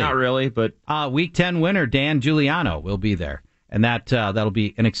 Absolutely. Not really, but... Week 10 winner, Dan Giuliano, will be there. And that'll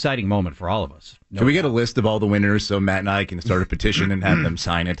be an exciting moment for all of us. Can we get a list of all the winners so Matt and I can start a petition and have them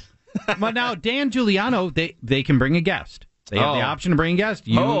sign it? But now, Dan Giuliano, they can bring a guest. They have the option to bring a guest.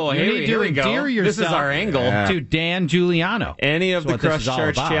 You need to endear yourself. This is our angle. To Dan Giuliano. Any of the Crush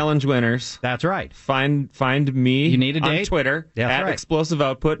Charge Challenge winners. That's right. Find me you need a date? on Twitter at Explosive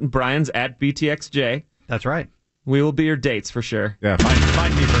Output, and Brian's at BTXJ. That's right. We will be your dates for sure. Yeah,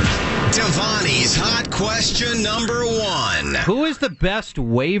 find me first. Devani's hot question number 1. Who is the best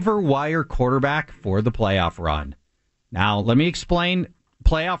waiver wire quarterback for the playoff run? Now, let me explain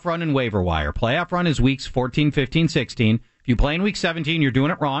playoff run and waiver wire. Playoff run is weeks 14, 15, 16. If you play in week 17, you're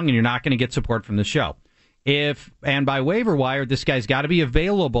doing it wrong, and you're not going to get support from the show. And by waiver wire, this guy's got to be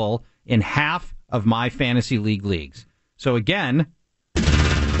available in half of my fantasy leagues. So again,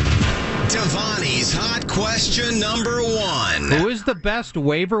 Devani's hot question number 1. Who is the best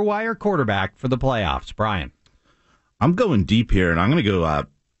waiver wire quarterback for the playoffs, Brian? I'm going deep here, and I'm going to go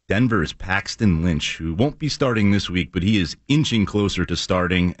Denver's Paxton Lynch, who won't be starting this week, but he is inching closer to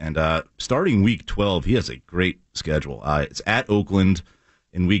starting. And starting week 12, he has a great schedule. It's at Oakland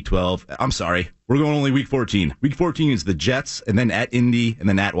in week 12. I'm sorry, we're going only week 14. Week 14 is the Jets, and then at Indy, and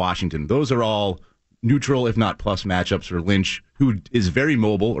then at Washington. Those are all neutral, if not plus, matchups for Lynch, who is very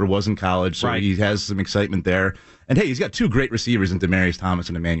mobile or was in college, so he has some excitement there. And hey, he's got 2 great receivers in Demaryius Thomas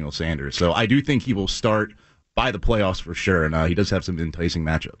and Emmanuel Sanders. So I do think he will start by the playoffs for sure, and he does have some enticing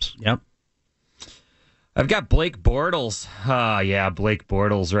matchups. Yep. I've got Blake Bortles. Blake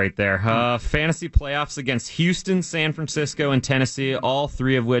Bortles right there. Fantasy playoffs against Houston, San Francisco, and Tennessee, all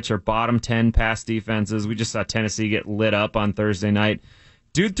 3 of which are bottom 10 pass defenses. We just saw Tennessee get lit up on Thursday night.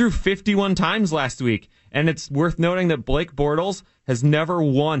 Dude threw 51 times last week, and it's worth noting that Blake Bortles has never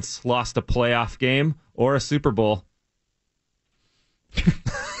once lost a playoff game or a Super Bowl.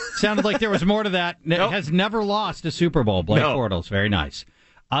 Sounded like there was more to that. Nope. Has never lost a Super Bowl, Blake Bortles. Very nice.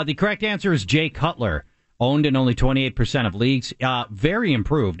 The correct answer is Jay Cutler, owned in only 28% of leagues. Very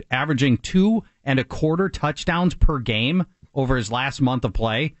improved, averaging 2.25 touchdowns per game over his last month of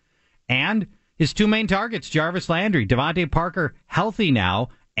play. And his 2 main targets, Jarvis Landry, Devontae Parker, healthy now,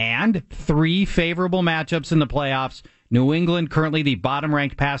 and 3 favorable matchups in the playoffs. New England, currently the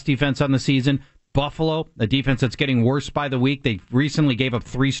bottom-ranked pass defense on the season. Buffalo, a defense that's getting worse by the week. They recently gave up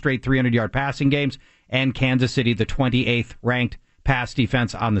 3 straight 300-yard passing games. And Kansas City, the 28th ranked pass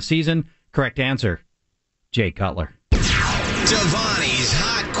defense on the season. Correct answer, Jay Cutler. Devani's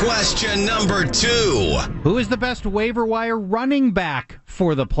hot question number 2. Who is the best waiver wire running back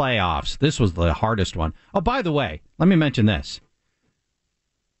for the playoffs? This was the hardest one. Oh, by the way, let me mention this.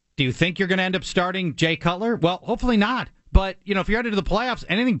 Do you think you're going to end up starting Jay Cutler? Well, hopefully not. But, if you're headed to the playoffs,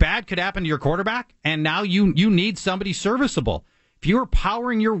 anything bad could happen to your quarterback, and now you need somebody serviceable. If you're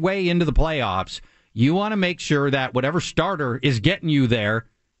powering your way into the playoffs, you want to make sure that whatever starter is getting you there,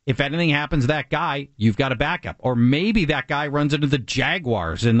 if anything happens to that guy, you've got a backup. Or maybe that guy runs into the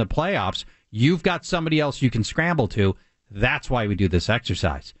Jaguars in the playoffs. You've got somebody else you can scramble to. That's why we do this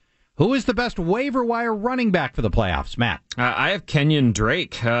exercise. Who is the best waiver wire running back for the playoffs, Matt? I have Kenyon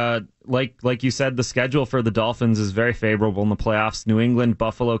Drake. Like you said, the schedule for the Dolphins is very favorable in the playoffs. New England,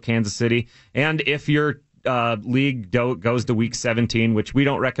 Buffalo, Kansas City. And if your league goes to week 17, which we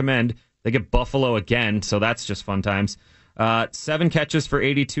don't recommend, they get Buffalo again, so that's just fun times. 7 catches for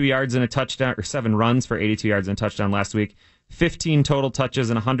 82 yards and a touchdown, or 7 runs for 82 yards and a touchdown last week. 15 total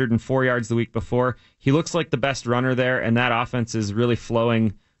touches and 104 yards the week before. He looks like the best runner there, and that offense is really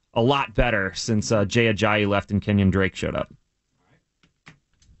flowing a lot better since Jay Ajayi left and Kenyon Drake showed up.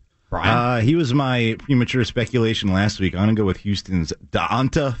 Brian? He was my premature speculation last week. I'm going to go with Houston's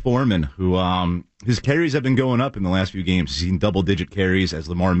D'Onta Foreman, who his carries have been going up in the last few games. He's seen double-digit carries as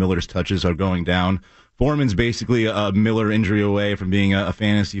Lamar Miller's touches are going down. Foreman's basically a Miller injury away from being a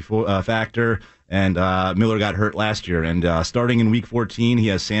fantasy factor, and Miller got hurt last year. And starting in Week 14, he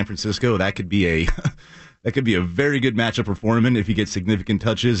has San Francisco. That could be a that could be a very good matchup for Foreman if he gets significant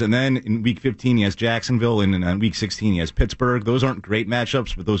touches. And then in Week 15, he has Jacksonville, and in Week 16, he has Pittsburgh. Those aren't great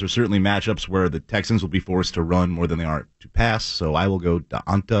matchups, but those are certainly matchups where the Texans will be forced to run more than they are to pass. So I will go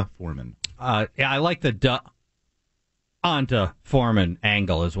D'Onta Foreman. Yeah, I like the D'Onta Foreman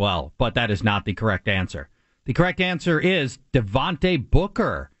angle as well, but that is not the correct answer. The correct answer is Devontae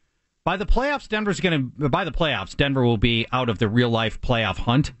Booker. By the playoffs, Denver will be out of the real-life playoff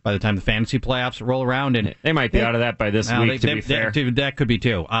hunt by the time the fantasy playoffs roll around. And they might be out of that by this week, to be fair. That could be,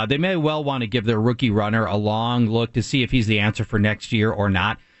 too. They may well want to give their rookie runner a long look to see if he's the answer for next year or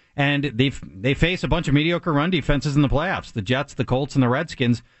not. And they face a bunch of mediocre run defenses in the playoffs. The Jets, the Colts, and the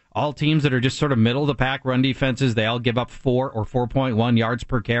Redskins, all teams that are just sort of middle-of-the-pack run defenses. They all give up 4 or 4.1 yards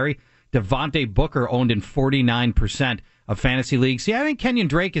per carry. Devontae Booker owned in 49% of fantasy leagues. See, I think Kenyon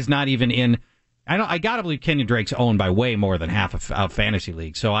Drake is not even in. I gotta believe Kenyon Drake's owned by way more than half of fantasy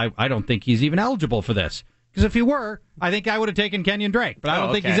leagues. So I don't think he's even eligible for this. Because if he were, I think I would have taken Kenyon Drake. But I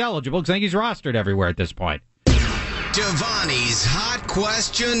don't think he's eligible because I think he's rostered everywhere at this point. Devani's hot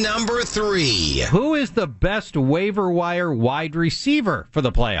question number 3. Who is the best waiver wire wide receiver for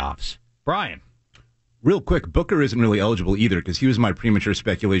the playoffs? Brian. Real quick, Booker isn't really eligible either because he was my premature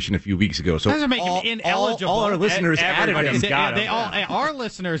speculation a few weeks ago. So doesn't make him ineligible. All our listeners added him. Our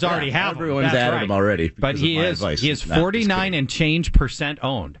listeners already have him. Everyone's added him already. But he is 49 and change %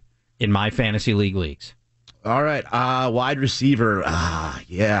 owned in my fantasy leagues. All right, wide receiver.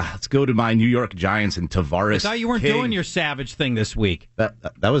 Yeah, let's go to my New York Giants and Tavares. I thought you weren't doing your savage thing this week. That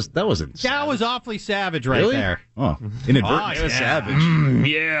wasn't. Savage. That was awfully savage right there. Oh, inadvertent. It was savage.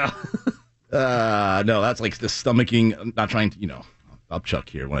 Yeah. No, that's like the stomaching. I'm not trying to, I'll chuck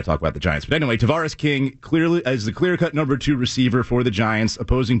here when I talk about the Giants. But anyway, Tavares King clearly as the clear-cut number 2 receiver for the Giants.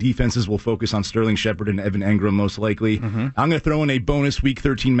 Opposing defenses will focus on Sterling Shepard and Evan Engram most likely. Mm-hmm. I'm going to throw in a bonus Week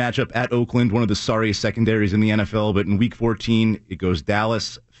 13 matchup at Oakland, one of the sorriest secondaries in the NFL. But in Week 14, it goes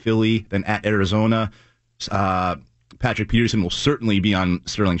Dallas, Philly, then at Arizona. Patrick Peterson will certainly be on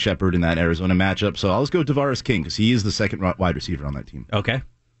Sterling Shepard in that Arizona matchup. So I'll just go Tavares King because he is the second wide receiver on that team. Okay.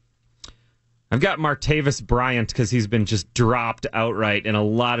 I've got Martavis Bryant because he's been just dropped outright in a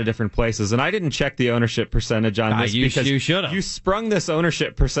lot of different places. And I didn't check the ownership percentage on this because you should have. You sprung this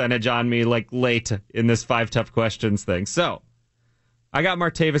ownership percentage on me like late in this 5 tough questions thing. So I got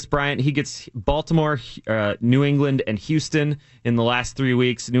Martavis Bryant. He gets Baltimore, New England, and Houston in the last 3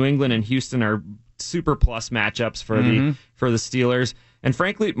 weeks. New England and Houston are super plus matchups for the Steelers. And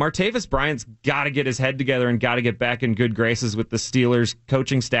frankly, Martavis Bryant's got to get his head together and got to get back in good graces with the Steelers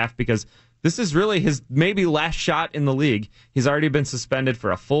coaching staff because this is really his maybe last shot in the league. He's already been suspended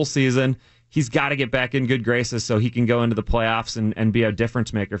for a full season. He's got to get back in good graces so he can go into the playoffs and be a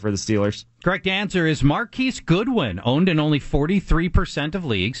difference maker for the Steelers. Correct answer is Marquise Goodwin, owned in only 43% of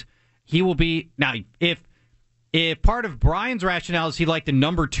leagues. He will be now if part of Brian's rationale is he like the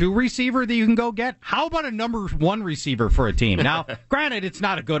number 2 receiver that you can go get, how about a number 1 receiver for a team? Now, granted, it's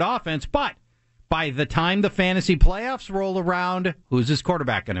not a good offense, but by the time the fantasy playoffs roll around, who's his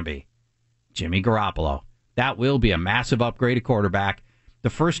quarterback going to be? Jimmy Garoppolo. That will be a massive upgrade at quarterback. The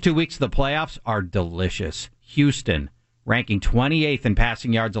first 2 weeks of the playoffs are delicious. Houston, ranking 28th in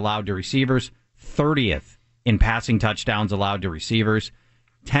passing yards allowed to receivers, 30th in passing touchdowns allowed to receivers.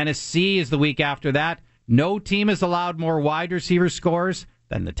 Tennessee is the week after that. No team has allowed more wide receiver scores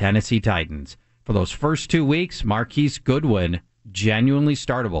than the Tennessee Titans. For those first 2 weeks, Marquise Goodwin, genuinely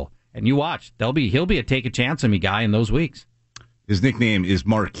startable. And you watch, he'll be a take a chance on me guy in those weeks. His nickname is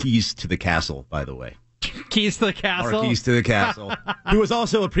Marquise to the Castle, by the way. Keys to the Castle? Marquise to the Castle. Who was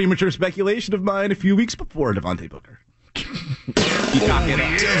also a premature speculation of mine a few weeks before Devontae Booker.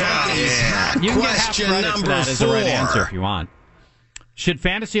 Devani's hot question number 4. Is the right answer if you want. Should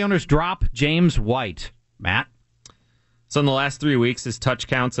fantasy owners drop James White? Matt? So in the last 3 weeks, his touch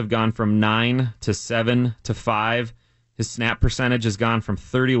counts have gone from 9 to 7 to 5. His snap percentage has gone from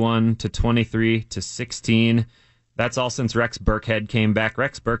 31 to 23 to 16. That's all since Rex Burkhead came back.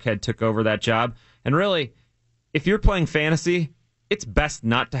 Rex Burkhead took over that job. And really, if you're playing fantasy, it's best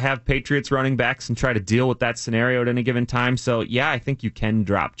not to have Patriots running backs and try to deal with that scenario at any given time. So, yeah, I think you can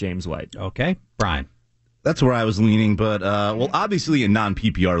drop James White. Okay. Brian? That's where I was leaning, but, obviously in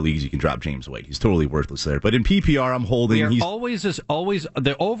non-PPR leagues, you can drop James White. He's totally worthless there. But in PPR, I'm holding...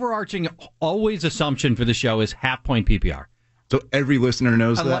 the overarching assumption for the show is half-point PPR. So every listener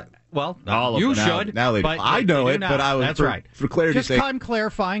knows that? Well, All of you them. should. Now they, but I know they do it, now. but I was That's right. For clarity's Just sake. I'm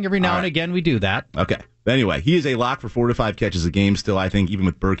clarifying. Every now All and right. again, we do that. Okay. But anyway, he is a lock for 4 to 5 catches a game still, I think, even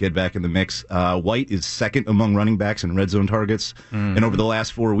with Burkhead back in the mix. White is second among running backs in red zone targets. And over the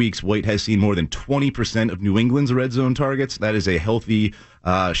last 4 weeks, White has seen more than 20% of New England's red zone targets. That is a healthy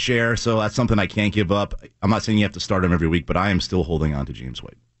share, so that's something I can't give up. I'm not saying you have to start him every week, but I am still holding on to James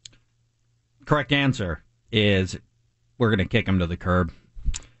White. Correct answer is we're going to kick him to the curb.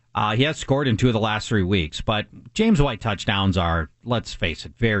 He has scored in 2 of the last 3 weeks, but James White touchdowns are, let's face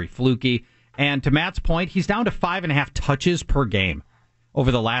it, very fluky. And to Matt's point, he's down to 5.5 touches per game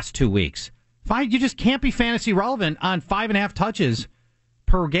over the last 2 weeks. Fine, you just can't be fantasy relevant on 5.5 touches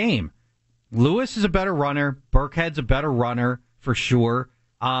per game. Lewis is a better runner. Burkhead's a better runner for sure.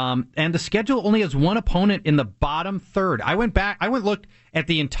 And the schedule only has one opponent in the bottom third. I went looked at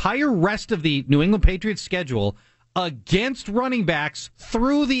the entire rest of the New England Patriots schedule against running backs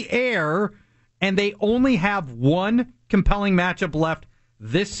through the air, and they only have one compelling matchup left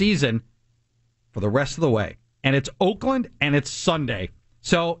this season for the rest of the way. And it's Oakland, and it's Sunday.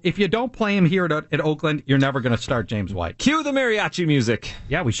 So if you don't play him here at Oakland, you're never going to start James White. Cue the mariachi music.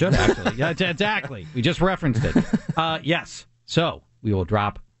 Yeah, we should actually. Yeah, exactly. We just referenced it. Yes. So we will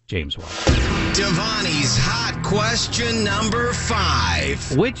drop James White. Devani's hot question number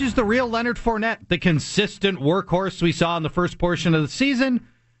 5. Which is the real Leonard Fournette, the consistent workhorse we saw in the first portion of the season,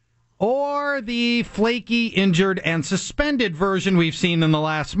 or the flaky, injured, and suspended version we've seen in the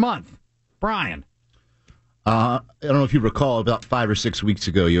last month? Brian. I don't know if you recall, about 5 or 6 weeks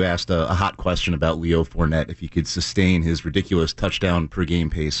ago, you asked a hot question about Leo Fournette, if he could sustain his ridiculous touchdown per game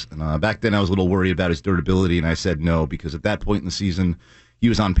pace. And back then I was a little worried about his durability, and I said no, because at that point in the season, he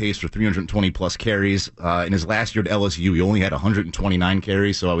was on pace for 320-plus carries. In his last year at LSU, he only had 129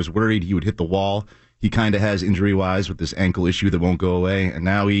 carries, so I was worried he would hit the wall. He kind of has injury-wise with this ankle issue that won't go away, and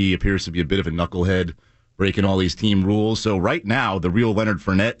now he appears to be a bit of a knucklehead, breaking all these team rules. So right now, the real Leonard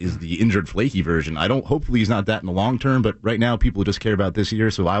Fournette is the injured, flaky version. Hopefully he's not that in the long term, but right now people just care about this year,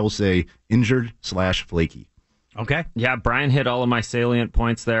 so I will say injured/flaky. Okay. Yeah, Brian hit all of my salient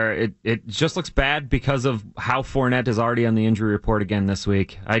points there. It just looks bad because of how Fournette is already on the injury report again this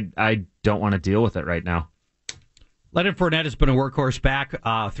week. I don't want to deal with it right now. Leonard Fournette has been a workhorse back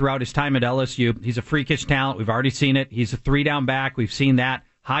throughout his time at LSU. He's a freakish talent. We've already seen it. He's a 3-down back. We've seen that.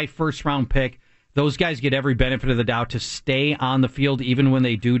 High first-round pick. Those guys get every benefit of the doubt to stay on the field even when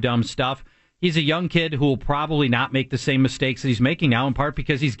they do dumb stuff. He's a young kid who will probably not make the same mistakes that he's making now, in part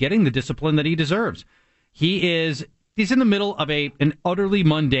because he's getting the discipline that he deserves. He's in the middle of an utterly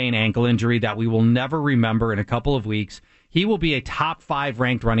mundane ankle injury that we will never remember in a couple of weeks. He will be a top 5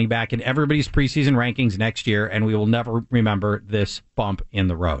 ranked running back in everybody's preseason rankings next year, and we will never remember this bump in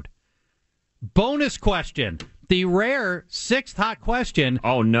the road. Bonus question. The rare 6th hot question.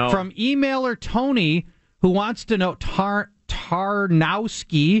 Oh, no. From emailer Tony, who wants to know,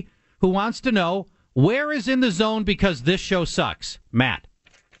 Tarnowski, who wants to know, where is In the Zone because this show sucks? Matt.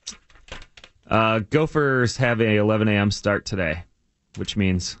 Gophers have a 11 a.m. start today, which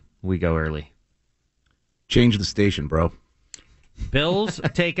means we go early. Change the station, bro. Bills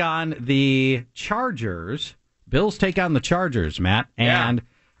take on the Chargers. Matt. And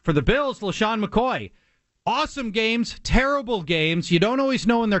for the Bills, LaShawn McCoy. Awesome games, terrible games. You don't always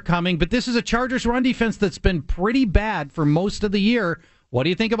know when they're coming, but this is a Chargers run defense that's been pretty bad for most of the year. What do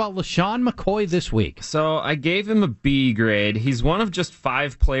you think about LaShawn McCoy this week? So I gave him a B grade. He's one of just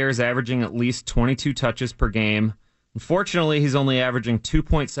 5 players averaging at least 22 touches per game. Unfortunately, he's only averaging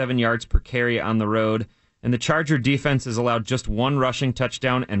 2.7 yards per carry on the road, and the Charger defense has allowed just 1 rushing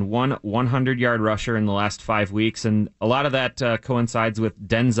touchdown and 1 100-yard rusher in the last 5 weeks, and a lot of that coincides with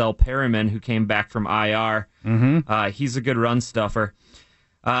Denzel Perryman, who came back from IR. He's a good run stuffer.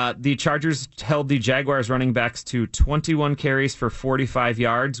 The Chargers held the Jaguars running backs to 21 carries for 45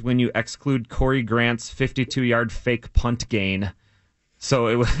 yards when you exclude Corey Grant's 52-yard fake punt gain. So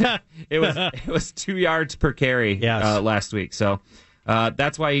it was 2 yards per carry last week. So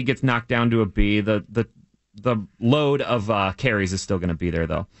that's why he gets knocked down to a B. The load of carries is still going to be there,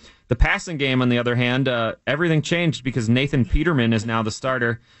 though. The passing game, on the other hand, everything changed because Nathan Peterman is now the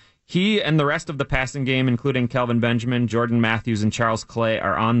starter. He and the rest of the passing game, including Kelvin Benjamin, Jordan Matthews, and Charles Clay,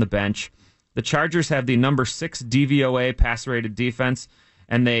 are on the bench. The Chargers have the number 6 DVOA pass-rated defense,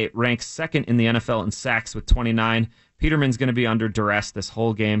 and they rank 2nd in the NFL in sacks with 29. Peterman's going to be under duress this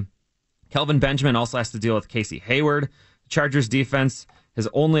whole game. Kelvin Benjamin also has to deal with Casey Hayward. The Chargers defense has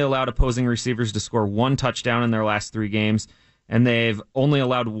only allowed opposing receivers to score 1 touchdown in their last 3 games, and they've only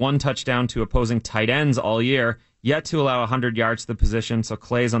allowed 1 touchdown to opposing tight ends all year, yet to allow 100 yards to the position, so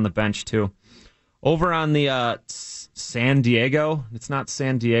Clay's on the bench too. Over on the San Diego. It's not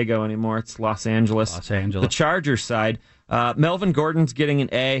San Diego anymore. It's Los Angeles. Los Angeles. The Chargers side. Melvin Gordon's getting an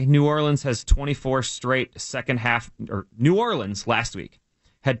A. New Orleans has 24 straight second half. Or New Orleans last week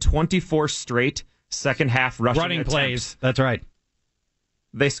had 24 straight second half running attempts. Plays. That's right.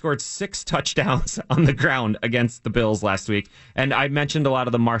 They scored 6 touchdowns on the ground against the Bills last week. And I mentioned a lot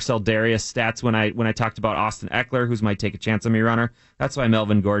of the Marcel Darius stats when I talked about Austin Eckler, who's my take a chance on me runner. That's why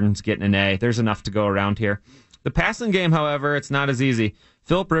Melvin Gordon's getting an A. There's enough to go around here. The passing game, however, it's not as easy.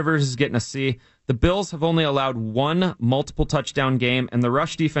 Phillip Rivers is getting a C. The Bills have only allowed 1 multiple touchdown game, and the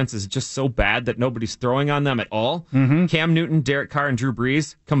rush defense is just so bad that nobody's throwing on them at all. Mm-hmm. Cam Newton, Derek Carr, and Drew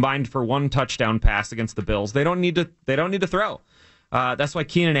Brees combined for 1 touchdown pass against the Bills. They don't need to throw. That's why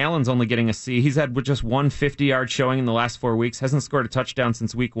Keenan Allen's only getting a C. He's had just 1 50-yard showing in the last 4 weeks. Hasn't scored a touchdown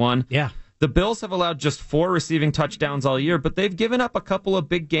since week 1. Yeah. The Bills have allowed just 4 receiving touchdowns all year, but they've given up a couple of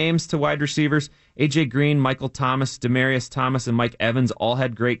big games to wide receivers. A.J. Green, Michael Thomas, Demaryius Thomas, and Mike Evans all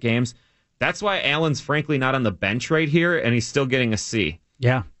had great games. That's why Allen's frankly not on the bench right here, and he's still getting a C.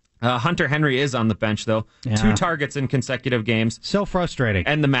 Yeah. Hunter Henry is on the bench, though. Yeah. 2 targets in consecutive games. So frustrating.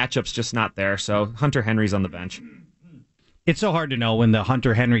 And the matchup's just not there, so Hunter Henry's on the bench. It's so hard to know when the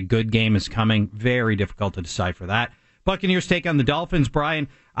Hunter Henry good game is coming. Very difficult to decipher that. Buccaneers take on the Dolphins. Brian,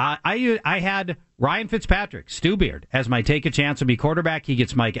 I had Ryan Fitzpatrick, Stu Beard, as my take a chance to be quarterback. He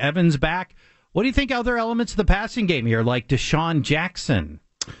gets Mike Evans back. What do you think other elements of the passing game here, like Deshaun Jackson?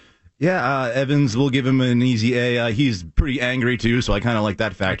 Yeah, Evans, will give him an easy A. He's pretty angry, too, so I kind of like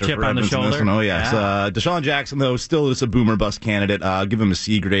that factor. A chip for on the Evans in this shoulder? one. Oh, yes. Yeah. Deshaun Jackson, though, still is a boomer bust candidate. Give him a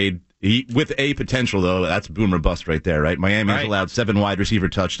C grade. With A potential, though, that's boomer bust right there, right? Miami has allowed 7 wide receiver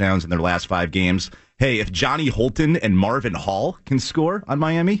touchdowns in their last 5 games. Hey, if Johnny Holton and Marvin Hall can score on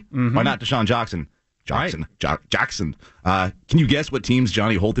Miami, why not Deshaun Jackson? Jackson. Can you guess what teams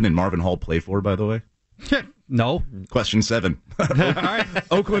Johnny Holton and Marvin Hall play for, by the way? No. Question 7.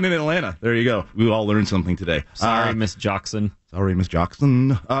 Oakland and Atlanta. There you go. We all learned something today. Sorry, Miss Jackson. Sorry, Miss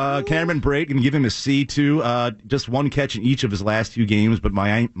Jackson. Cameron Brate, can give him a C, too. Just 1 catch in each of his last 2 games, but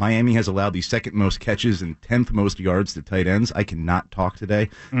Miami has allowed the 2nd most catches and 10th most yards to tight ends. I cannot talk today.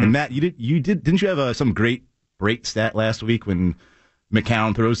 And Matt, didn't you have some great Brate stat last week when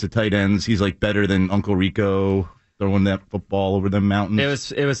McCown throws to tight ends? He's like better than Uncle Rico throwing that football over the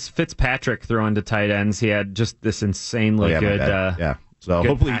mountains. It was Fitzpatrick throwing to tight ends. He had just this insanely good. Yeah. So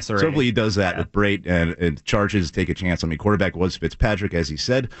hopefully he does that with Brate, and Chargers take a chance on me. Quarterback was Fitzpatrick, as he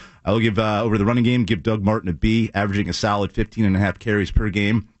said. I will give over the running game, give Doug Martin a B, averaging a solid 15.5 carries per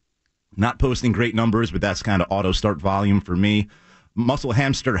game. Not posting great numbers, but that's kind of auto start volume for me. Muscle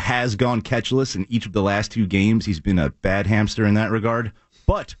Hamster has gone catchless in each of the last 2 games. He's been a bad hamster in that regard.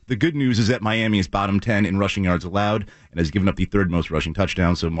 But the good news is that Miami is bottom 10 in rushing yards allowed and has given up the 3rd most rushing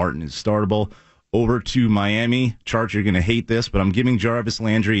touchdowns, so Martin is startable. Over to Miami. Chargers are going to hate this, but I'm giving Jarvis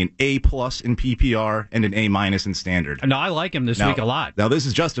Landry an A+ in PPR and an A- in standard. No, I like him this week a lot. Now, this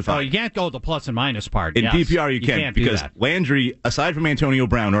is justified. Oh, you can't go the plus and minus part. In PPR, you can't because Landry, aside from Antonio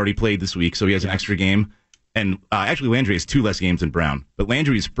Brown, already played this week, so he has an extra game. And actually, Landry has 2 less games than Brown. But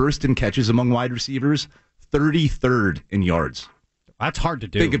Landry is 1st in catches among wide receivers, 33rd in yards. That's hard to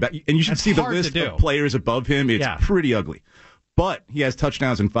do. Think about, and you should see the list of players above him. It's pretty ugly. But he has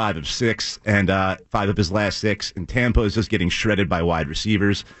touchdowns in 5 of 6 and 5 of his last 6. And Tampa is just getting shredded by wide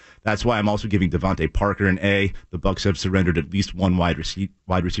receivers. That's why I'm also giving Devontae Parker an A. The Bucs have surrendered at least 1 wide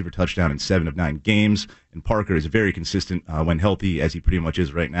receiver touchdown in 7 of 9 games. And Parker is very consistent when healthy, as he pretty much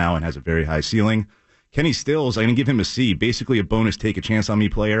is right now, and has a very high ceiling. Kenny Stills, I'm going to give him a C. Basically a bonus take a chance on me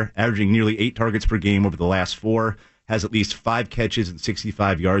player, averaging nearly 8 targets per game over the last 4. Has at least 5 catches and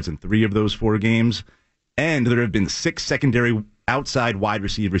 65 yards in 3 of those 4 games. And there have been 6 secondary outside wide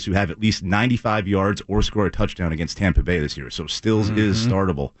receivers who have at least 95 yards or score a touchdown against Tampa Bay this year. So Stills is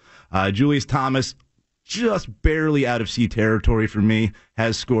startable. Julius Thomas, just barely out of C territory for me,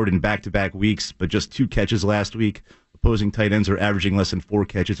 has scored in back-to-back weeks, but just 2 catches last week. Opposing tight ends are averaging less than 4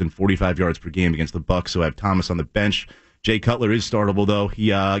 catches and 45 yards per game against the Bucs, so I have Thomas on the bench. Jay Cutler is startable, though. He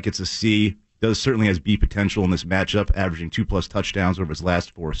gets a C. Certainly has B potential in this matchup, averaging 2+ touchdowns over his last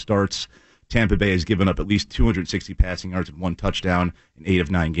 4 starts. Tampa Bay has given up at least 260 passing yards and 1 touchdown in 8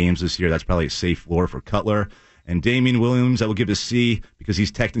 of 9 games this year. That's probably a safe floor for Cutler. And Damian Williams, I will give a C because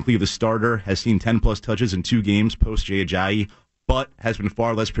he's technically the starter, has seen 10+ touches in 2 games post-Jay Ajayi, but has been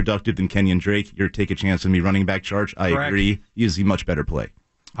far less productive than Kenyon Drake. Your take a chance on me running back charge. I agree. He is the much better play.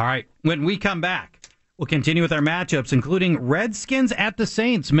 All right. When we come back, we'll continue with our matchups, including Redskins at the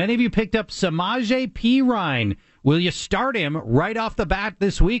Saints. Many of you picked up Samaje Perine. Will you start him right off the bat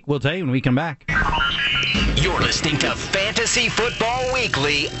this week? We'll tell you when we come back. You're listening to Fantasy Football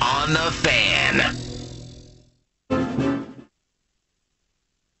Weekly on The Fan.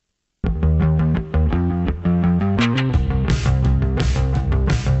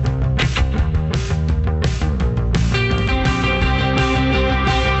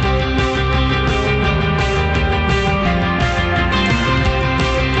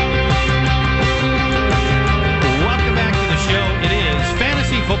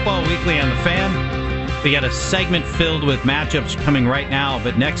 On the Fan. We got a segment filled with matchups coming right now,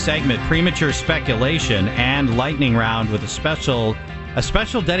 but next segment, premature speculation and lightning round with a special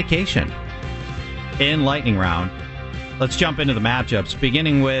dedication in lightning round. Let's jump into the matchups,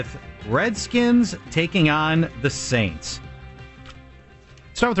 beginning with Redskins taking on the Saints.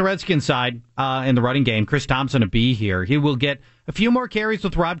 Start with the Redskins side in the running game. Chris Thompson, a B here. He will get a few more carries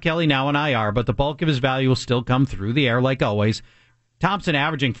with Rob Kelly now in IR, but the bulk of his value will still come through the air like always. Thompson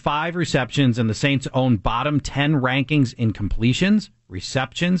averaging 5 receptions in the Saints' own bottom 10 rankings in completions,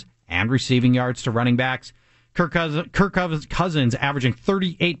 receptions, and receiving yards to running backs. Kirk Cousins averaging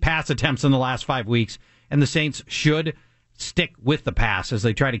 38 pass attempts in the last 5 weeks, and the Saints should stick with the pass as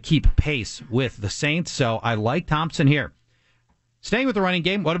they try to keep pace with the Saints. So I like Thompson here. Staying with the running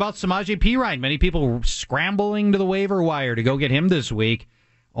game, what about Samaje Perine? Many people were scrambling to the waiver wire to go get him this week.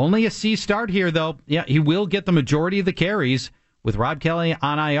 Only a C start here, though. Yeah, he will get the majority of the carries with Rob Kelly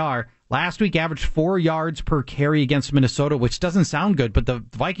on IR. Last week averaged 4 yards per carry against Minnesota, which doesn't sound good, but the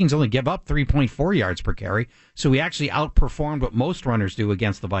Vikings only give up 3.4 yards per carry, so he actually outperformed what most runners do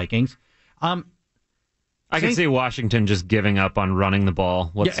against the Vikings. I can see Washington just giving up on running the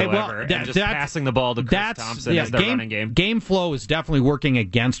ball whatsoever and just passing the ball to Chris Thompson as their running game. Game flow is definitely working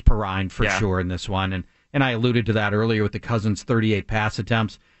against Perine for sure in this one, and I alluded to that earlier with the Cousins' 38 pass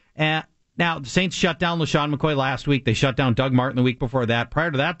attempts. Now, the Saints shut down LaShawn McCoy last week. They shut down Doug Martin the week before that.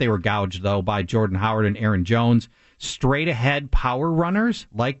 Prior to that, they were gouged, though, by Jordan Howard and Aaron Jones. Straight-ahead power runners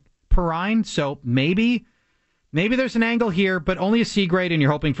like Perine. So maybe there's an angle here, but only a C grade, and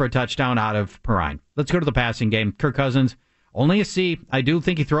you're hoping for a touchdown out of Perine. Let's go to the passing game. Kirk Cousins, only a C. I do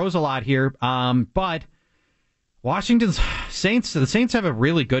think he throws a lot here, but the Saints have a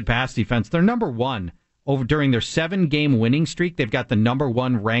really good pass defense. They're number one. During their 7-game winning streak, they've got the number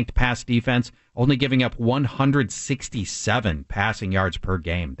 1 ranked pass defense, only giving up 167 passing yards per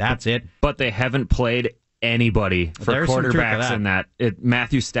game. That's it. But they haven't played anybody for quarterbacks in that.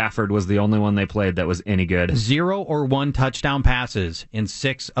 Matthew Stafford was the only one they played that was any good. 0 or 1 touchdown passes in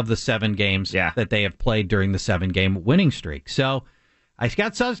 6 of the 7 games that they have played during the 7-game winning streak. So I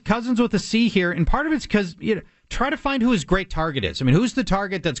got Cousins with a C here, and part of it's because try to find who his great target is. I mean, who's the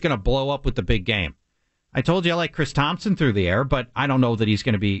target that's going to blow up with the big game? I told you I like Chris Thompson through the air, but I don't know that he's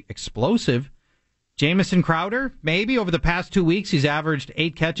going to be explosive. Jamison Crowder, maybe. Over the past 2 weeks, he's averaged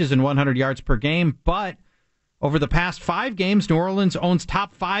 8 catches and 100 yards per game, but over the past 5 games, New Orleans owns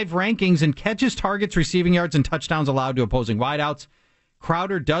top 5 rankings in catches, targets, receiving yards, and touchdowns allowed to opposing wideouts.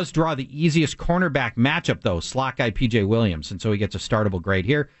 Crowder does draw the easiest cornerback matchup, though, slot guy P.J. Williams, and so he gets a startable grade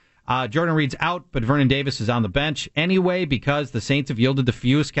here. Jordan Reed's out, but Vernon Davis is on the bench anyway because the Saints have yielded the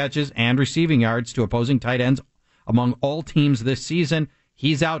fewest catches and receiving yards to opposing tight ends among all teams this season.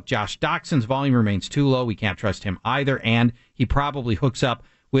 He's out. Josh Doxson's volume remains too low. We can't trust him either, and he probably hooks up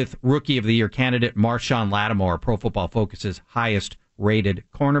with Rookie of the Year candidate Marshawn Lattimore, Pro Football Focus's highest-rated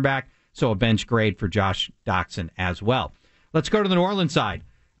cornerback, so a bench grade for Josh Doxson as well. Let's go to the New Orleans side.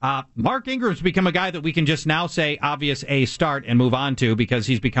 Mark Ingram's become a guy that we can just now say obvious A start and move on to because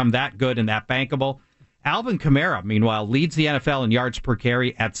he's become that good and that bankable. Alvin Kamara, meanwhile, leads the NFL in yards per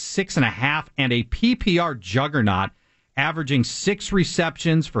carry at 6.5 and a PPR juggernaut, averaging 6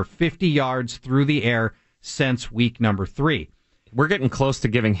 receptions for 50 yards through the air since week number 3. We're getting close to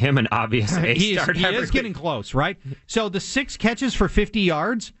giving him an obvious A start. He is getting close, right? So the 6 catches for 50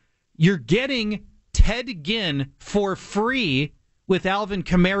 yards, you're getting Ted Ginn for free with Alvin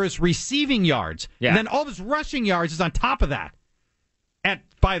Kamara's receiving yards. Yeah. And then all of his rushing yards is on top of that. At,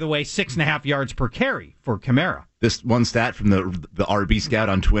 by the way, 6.5 yards per carry for Kamara. This one stat from the RB Scout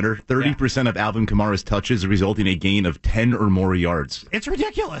on Twitter, 30% of Alvin Kamara's touches result in a gain of 10 or more yards. It's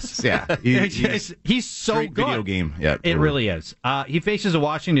ridiculous. Yeah. He's so good. Video game. Yeah, it really is. He faces a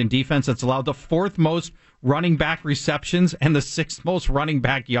Washington defense that's allowed the 4th most running back receptions and the 6th most running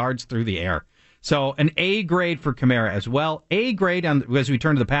back yards through the air. So an A grade for Kamara as well. A grade, as we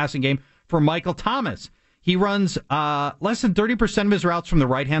turn to the passing game, for Michael Thomas. He runs less than 30% of his routes from the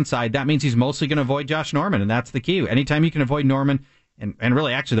right-hand side. That means he's mostly going to avoid Josh Norman, and that's the key. Anytime you can avoid Norman, and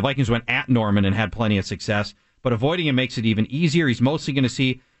really, actually, the Vikings went at Norman and had plenty of success, but avoiding him makes it even easier. He's mostly going to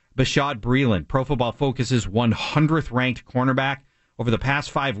see Bashaud Breeland, Pro Football Focus's 100th ranked cornerback. Over the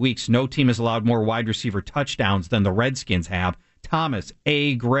past 5 weeks, no team has allowed more wide receiver touchdowns than the Redskins have. Thomas,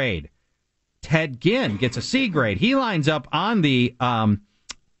 A grade. Ted Ginn gets a C grade. He lines up on the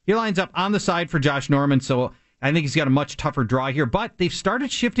side for Josh Norman, so I think he's got a much tougher draw here. But they've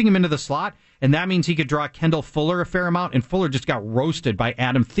started shifting him into the slot, and that means he could draw Kendall Fuller a fair amount, and Fuller just got roasted by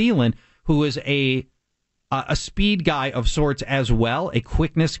Adam Thielen, who is a speed guy of sorts as well, a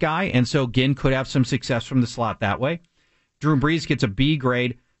quickness guy, and so Ginn could have some success from the slot that way. Drew Brees gets a B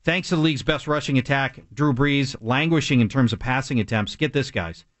grade. Thanks to the league's best rushing attack, Drew Brees languishing in terms of passing attempts. Get this,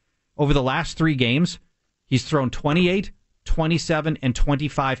 guys. Over the last 3 games, he's thrown 28, 27, and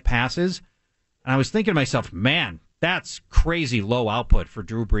 25 passes. And I was thinking to myself, man, that's crazy low output for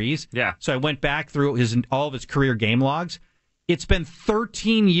Drew Brees. Yeah. So I went back through all of his career game logs. It's been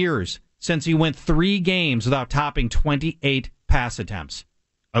 13 years since he went 3 games without topping 28 pass attempts.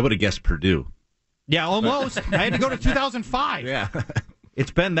 I would have guessed Purdue. Yeah, almost. I had to go to 2005. Yeah.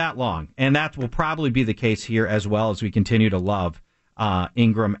 It's been that long, and that will probably be the case here as well as we continue to love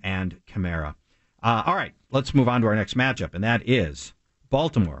Ingram and Kamara. All right, let's move on to our next matchup, and that is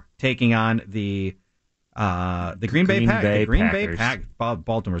Baltimore taking on the Green Bay Packers.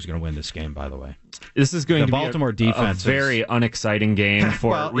 Baltimore's going to win this game, by the way. This is going to Baltimore be a very unexciting game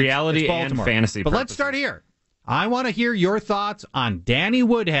for reality and fantasy But purposes. let's start here. I want to hear your thoughts on Danny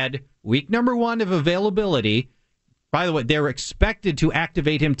Woodhead, week number 1 of availability. By the way, they're expected to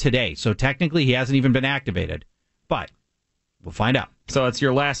activate him today, so technically he hasn't even been activated. But we'll find out. So it's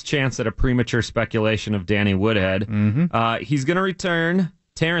your last chance at a premature speculation of Danny Woodhead. Mm-hmm. He's going to return.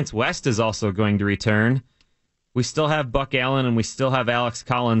 Terrence West is also going to return. We still have Buck Allen and we still have Alex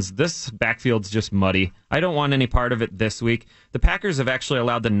Collins. This backfield's just muddy. I don't want any part of it this week. The Packers have actually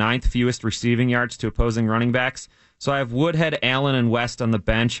allowed the 9th fewest receiving yards to opposing running backs. So I have Woodhead, Allen, and West on the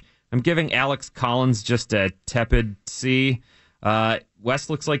bench. I'm giving Alex Collins just a tepid C. West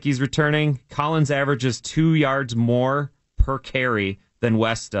looks like he's returning. Collins averages 2 yards more per carry than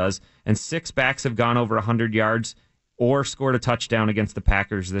West does, and 6 backs have gone over 100 yards or scored a touchdown against the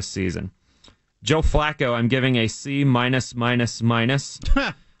Packers this season. Joe Flacco, I'm giving a C minus. He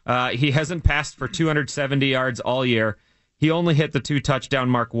hasn't passed for 270 yards all year. He only hit the 2-touchdown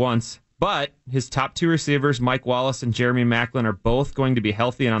mark once, but his top 2 receivers, Mike Wallace and Jeremy Maclin, are both going to be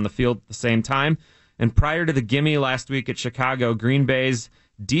healthy and on the field at the same time. And prior to the gimme last week at Chicago, Green Bay's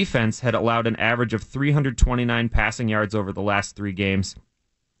defense had allowed an average of 329 passing yards over the last 3 games.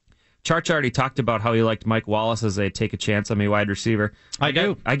 Charch already talked about how he liked Mike Wallace as a take-a-chance-on-me wide receiver. I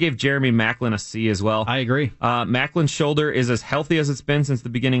do. I gave Jeremy Maclin a C as well. I agree. Macklin's shoulder is as healthy as it's been since the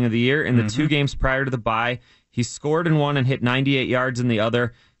beginning of the year. In the 2 games prior to the bye, he scored in one and hit 98 yards in the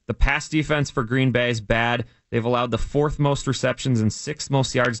other. The pass defense for Green Bay is bad. They've allowed the 4th most receptions and 6th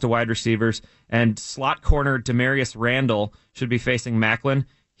most yards to wide receivers. And slot corner Demarius Randall should be facing Maclin.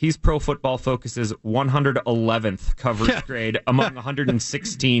 He's Pro Football Focus's 111th coverage grade among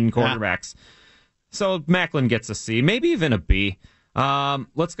 116 quarterbacks. So Maclin gets a C, maybe even a B.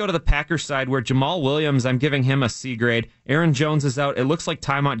 Let's go to the Packers side where Jamal Williams, I'm giving him a C grade. Aaron Jones is out. It looks like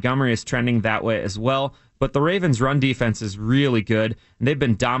Ty Montgomery is trending that way as well. But the Ravens' run defense is really good, and they've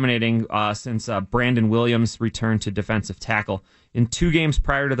been dominating since Brandon Williams returned to defensive tackle. In 2 games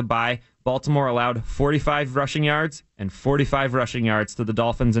prior to the bye, Baltimore allowed 45 rushing yards and 45 rushing yards to the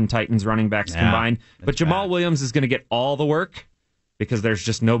Dolphins and Titans running backs combined. But Jamal Williams is going to get all the work because there's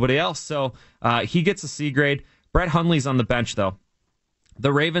just nobody else. So he gets a C grade. Brett Hundley's on the bench, though.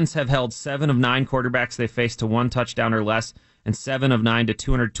 The Ravens have held 7 of 9 quarterbacks they faced to 1 touchdown or less and 7 of 9 to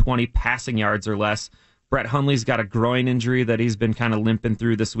 220 passing yards or less. Brett Hundley's got a groin injury that he's been kind of limping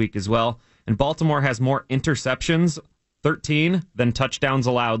through this week as well. And Baltimore has more interceptions, 13, than touchdowns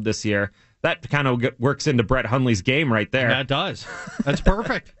allowed this year. That kind of works into Brett Hundley's game right there. That does. That's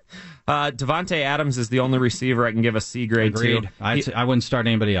perfect. Devontae Adams is the only receiver I can give a C grade Agreed. to. I wouldn't start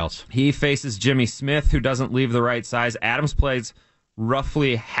anybody else. He faces Jimmy Smith, who doesn't leave the right size. Adams plays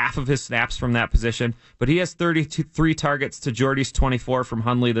roughly half of his snaps from that position, but he has 33 targets to Jordy's 24 from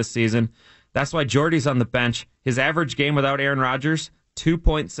Hundley this season. That's why Jordy's on the bench. His average game without Aaron Rodgers,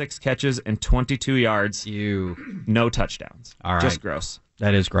 2.6 catches and 22 yards. No touchdowns. All right. Just gross.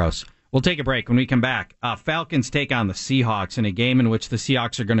 That is gross. We'll take a break. When we come back, Falcons take on the Seahawks in a game in which the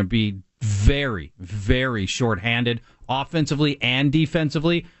Seahawks are going to be very, very shorthanded offensively and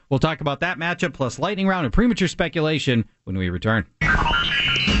defensively. We'll talk about that matchup plus lightning round and premature speculation when we return.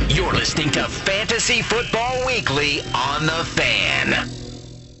 You're listening to Fantasy Football Weekly on The Fan.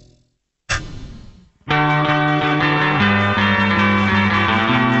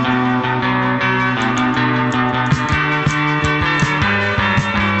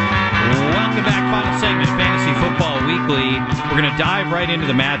 We're going to dive right into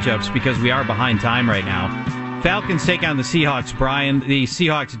the matchups because we are behind time right now. Falcons take on the Seahawks, Brian. The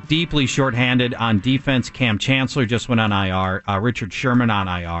Seahawks deeply shorthanded on defense. Cam Chancellor just went on IR. Richard Sherman on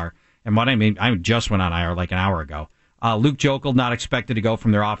IR. And what I just went on IR like an hour ago. Luke Jokel not expected to go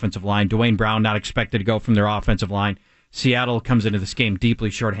from their offensive line. Dwayne Brown not expected to go from their offensive line. Seattle comes into this game deeply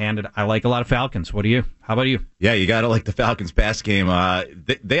shorthanded. I like a lot of Falcons. What do you? How about you? Yeah, you got to like the Falcons pass game.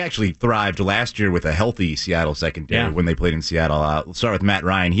 They actually thrived last year with a healthy Seattle secondary when they played in Seattle. Let's start with Matt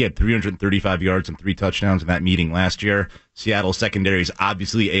Ryan. He had 335 yards and 3 touchdowns in that meeting last year. Seattle secondary is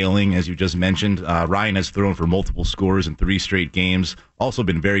obviously ailing, as you just mentioned. Ryan has thrown for multiple scores in 3 straight games. Also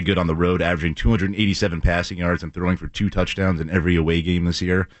been very good on the road, averaging 287 passing yards and throwing for 2 touchdowns in every away game this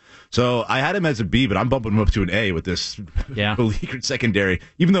year. So I had him as a B, but I'm bumping him up to an A with this beleaguered secondary,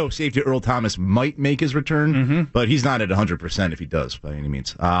 even though safety Earl Thomas might make his return, but he's not at 100% if he does by any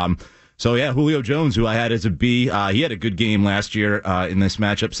means. Julio Jones, who I had as a B, he had a good game last year in this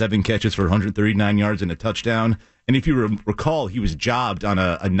matchup, 7 catches for 139 yards and a touchdown. And if you recall, he was jobbed on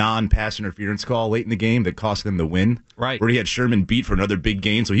a non-pass interference call late in the game that cost them the win, right? Where he had Sherman beat for another big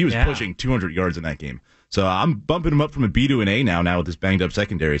gain, so he was pushing 200 yards in that game. So I'm bumping him up from a B to an A now with this banged-up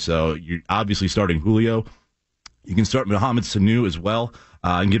secondary. So you're obviously starting Julio. You can start Mohamed Sanu as well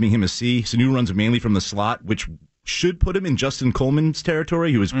and giving him a C. Sanu runs mainly from the slot, which should put him in Justin Coleman's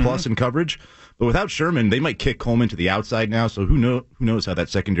territory, who is plus in coverage. But without Sherman, they might kick Coleman to the outside now. So who knows how that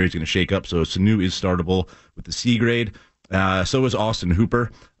secondary is going to shake up. So Sanu is startable with the C grade. So is Austin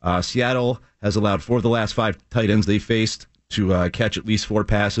Hooper. Seattle has allowed 4 of the last 5 tight ends they faced to catch at least 4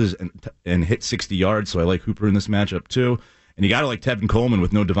 passes and hit 60 yards. So I like Hooper in this matchup too. And you got to like Tevin Coleman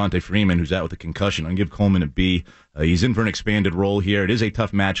with no Devontae Freeman, who's out with a concussion. I'll give Coleman a B. He's in for an expanded role here. It is a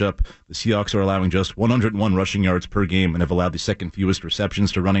tough matchup. The Seahawks are allowing just 101 rushing yards per game and have allowed the second fewest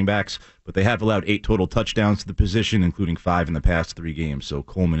receptions to running backs, but they have allowed 8 total touchdowns to the position, including 5 in the past 3 games. So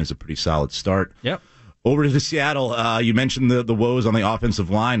Coleman is a pretty solid start. Yep. Over to Seattle, you mentioned the woes on the offensive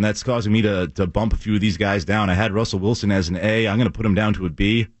line. That's causing me to bump a few of these guys down. I had Russell Wilson as an A. I'm going to put him down to a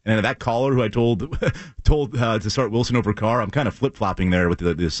B. And that caller who I told to start Wilson over Carr, I'm kind of flip-flopping there with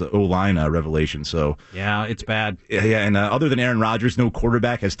this O-line revelation. So yeah, it's bad. Yeah, and other than Aaron Rodgers, no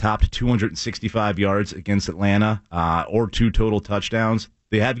quarterback has topped 265 yards against Atlanta or 2 total touchdowns.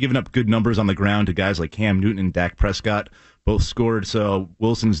 They have given up good numbers on the ground to guys like Cam Newton and Dak Prescott. Both scored, so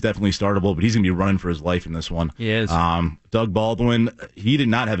Wilson's definitely startable, but he's going to be running for his life in this one. He is. Doug Baldwin, he did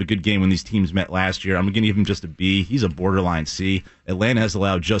not have a good game when these teams met last year. I'm going to give him just a B. He's a borderline C. Atlanta has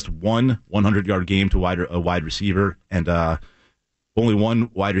allowed just 1 100-yard game to a wide receiver, and only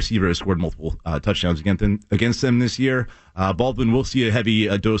 1 wide receiver has scored multiple touchdowns against them this year. Baldwin will see a heavy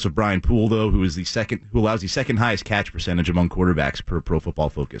dose of Brian Poole, though, who allows the second highest catch percentage among quarterbacks per Pro Football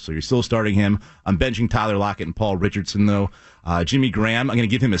Focus. So you're still starting him. I'm benching Tyler Lockett and Paul Richardson, though. Jimmy Graham, I'm going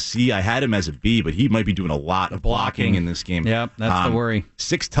to give him a C. I had him as a B, but he might be doing a lot of blocking in this game. Yep, that's the worry.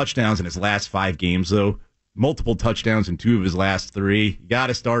 6 touchdowns in his last 5 games, though. Multiple touchdowns in 2 of his last 3. You got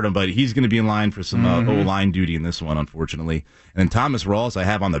to start him, but he's going to be in line for some O-line duty in this one, unfortunately. And then Thomas Rawls, I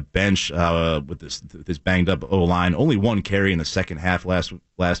have on the bench with this banged up O-line. Only 1 carry in the second half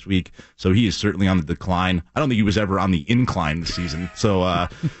last week, so he is certainly on the decline. I don't think he was ever on the incline this season. So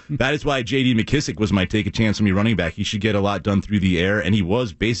that is why J.D. McKissick was my take a chance on me running back. He should get a lot done through the air, and he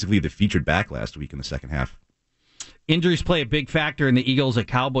was basically the featured back last week in the second half. Injuries play a big factor in the Eagles at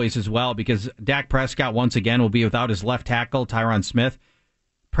Cowboys as well, because Dak Prescott once again will be without his left tackle, Tyron Smith.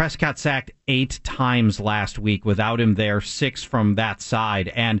 Prescott sacked 8 times last week without him there, 6 from that side.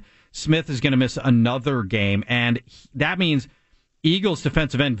 And Smith is going to miss another game. And that means Eagles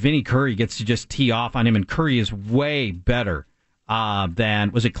defensive end Vinny Curry gets to just tee off on him. And Curry is way better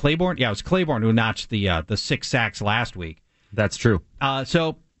than, was it Claiborne? Yeah, it was Claiborne who notched the 6 sacks last week. That's true.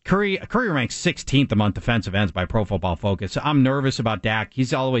 So Curry ranks 16th among defensive ends by Pro Football Focus. So I'm nervous about Dak.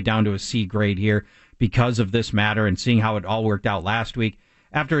 He's all the way down to a C grade here because of this matter and seeing how it all worked out last week.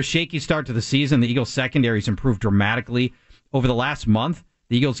 After a shaky start to the season, the Eagles' secondary's improved dramatically. Over the last month,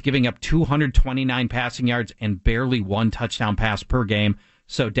 the Eagles giving up 229 passing yards and barely 1 touchdown pass per game.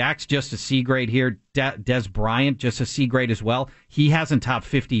 So Dak's just a C grade here. Dez Bryant, just a C grade as well. He hasn't topped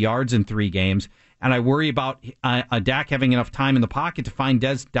 50 yards in 3 games. And I worry about Dak having enough time in the pocket to find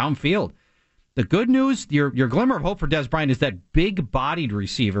Dez downfield. The good news, your glimmer of hope for Dez Bryant is that big-bodied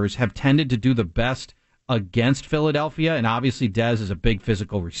receivers have tended to do the best against Philadelphia, and obviously Dez is a big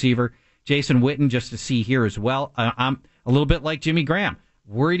physical receiver. Jason Witten, just to see here as well. I'm a little bit like Jimmy Graham.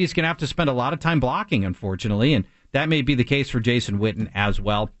 Worried he's going to have to spend a lot of time blocking, unfortunately, and that may be the case for Jason Witten as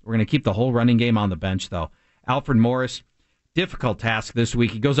well. We're going to keep the whole running game on the bench, though. Alfred Morris, difficult task this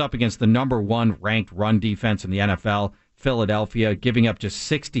week. He goes up against the number 1 ranked run defense in the NFL, Philadelphia, giving up just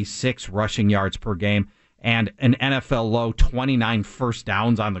 66 rushing yards per game. and an NFL low 29 first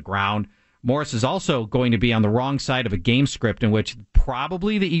downs on the ground. Morris is also going to be on the wrong side of a game script in which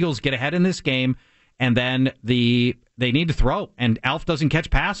probably the Eagles get ahead in this game, and then they need to throw, and Alf doesn't catch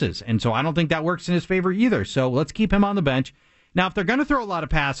passes, and so I don't think that works in his favor either. So let's keep him on the bench. Now, if they're going to throw a lot of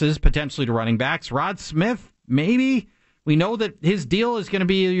passes, potentially to running backs, Rod Smith, maybe. We know that his deal is going to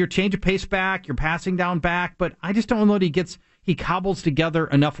be your change of pace back, your passing down back, but I just don't know that he cobbles together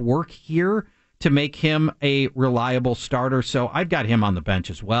enough work here to make him a reliable starter, so I've got him on the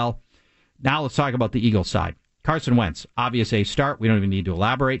bench as well. Now let's talk about the Eagles side. Carson Wentz, obvious A start. We don't even need to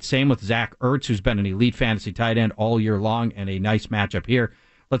elaborate. Same with Zach Ertz, who's been an elite fantasy tight end all year long, and a nice matchup here.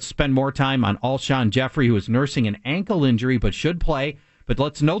 Let's spend more time on Alshon Jeffrey, who is nursing an ankle injury but should play. But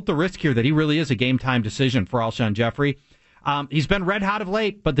let's note the risk here that he really is a game-time decision for Alshon Jeffrey. He's been red hot of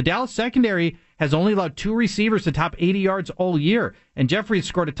late, but the Dallas secondary has only allowed 2 receivers to top 80 yards all year. And Jeffrey has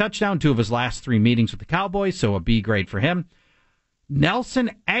scored a touchdown 2 of his last 3 meetings with the Cowboys, so a B grade for him. Nelson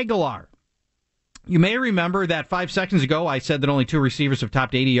Aguilar. You may remember that 5 seconds ago I said that only 2 receivers have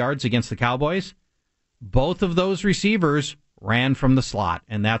topped 80 yards against the Cowboys. Both of those receivers ran from the slot,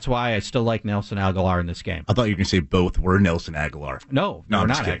 and that's why I still like Nelson Aguilar in this game. I thought you were going to say both were Nelson Aguilar. No, we're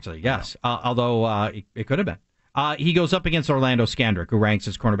not actually. Yes, although it could have been. He goes up against Orlando Scandrick, who ranks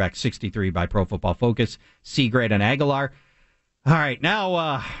as cornerback 63 by Pro Football Focus. C grade on Aguilar. All right,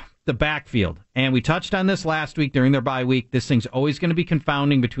 now the backfield. And we touched on this last week during their bye week. This thing's always going to be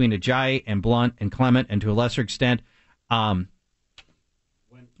confounding between Ajayi and Blunt and Clement, and to a lesser extent,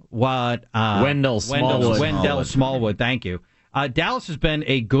 Wendell Smallwood, thank you. Dallas has been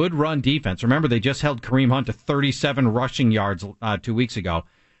a good run defense. Remember, they just held Kareem Hunt to 37 rushing yards 2 weeks ago.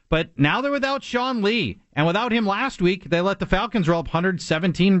 But now they're without Sean Lee. And without him last week, they let the Falcons roll up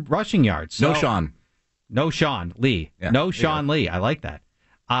 117 rushing yards. So, No Sean Lee. Yeah, no Sean Lee. I like that.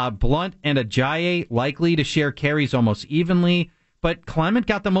 Blunt and Ajayi likely to share carries almost evenly. But Clement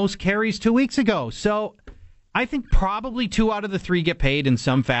got the most carries 2 weeks ago. So I think probably 2 out of the 3 get paid in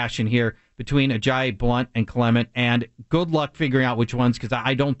some fashion here between Ajayi, Blunt, and Clement. And good luck figuring out which ones, because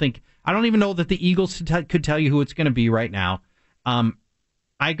I don't even know that the Eagles could tell you who it's going to be right now.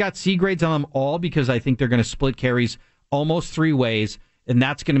 I've got C grades on them all because I think they're going to split carries almost 3 ways, and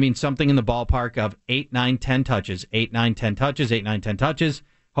that's going to mean something in the ballpark of 8, 9, 10 touches. 8, 9, 10 touches, 8, 9, 10 touches.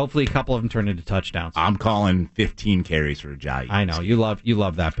 Hopefully a couple of them turn into touchdowns. I'm calling 15 carries for Ajayi. I know. You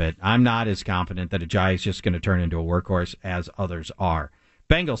love that bit. I'm not as confident that Ajayi is just going to turn into a workhorse as others are.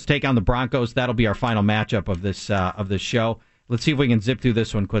 Bengals take on the Broncos. That'll be our final matchup of this show. Let's see if we can zip through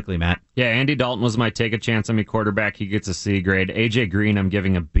this one quickly, Matt. Yeah, Andy Dalton was my take a chance on me quarterback. He gets a C grade. A.J. Green, I'm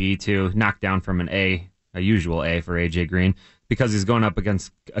giving a B to. Knocked down from a usual A for A.J. Green, because he's going up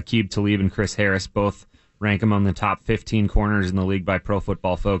against Aqib Talib and Chris Harris. Both rank him on the top 15 corners in the league by Pro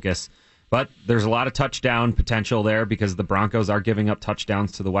Football Focus. But there's a lot of touchdown potential there because the Broncos are giving up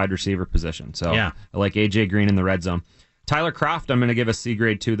touchdowns to the wide receiver position. So yeah. I like A.J. Green in the red zone. Tyler Kroft, I'm going to give a C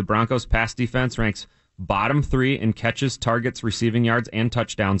grade to. The Broncos' pass defense ranks bottom 3 in catches, targets, receiving yards, and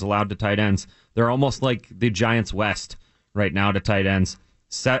touchdowns allowed to tight ends. They're almost like the Giants West right now to tight ends.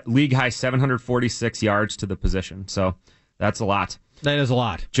 League high 746 yards to the position. So that's a lot. That is a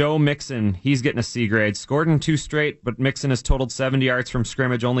lot. Joe Mixon, he's getting a C grade. Scored in 2 straight, but Mixon has totaled 70 yards from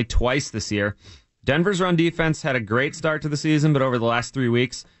scrimmage only twice this year. Denver's run defense had a great start to the season, but over the last 3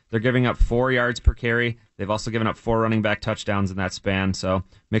 weeks, they're giving up 4 yards per carry. They've also given up 4 running back touchdowns in that span. So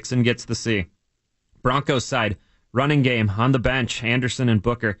Mixon gets the C. Broncos side, running game on the bench, Anderson and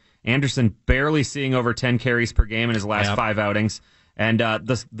Booker. Anderson barely seeing over 10 carries per game in his last 5 outings. And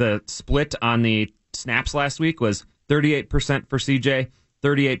the split on the snaps last week was 38% for CJ,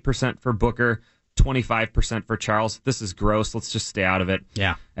 38% for Booker, 25% for Charles. This is gross. Let's just stay out of it.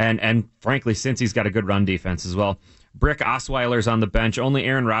 Yeah. And frankly, since he's got a good run defense as well. Brick Osweiler's on the bench. Only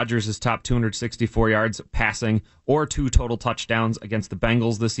Aaron Rodgers has topped 264 yards passing or 2 total touchdowns against the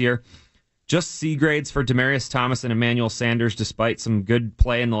Bengals this year. Just C grades for Demaryius Thomas and Emmanuel Sanders, despite some good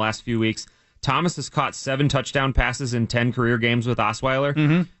play in the last few weeks. Thomas has caught 7 touchdown passes in 10 career games with Osweiler.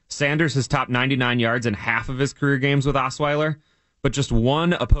 Mm-hmm. Sanders has topped 99 yards in half of his career games with Osweiler. But just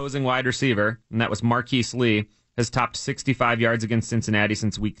one opposing wide receiver, and that was Marquise Lee, has topped 65 yards against Cincinnati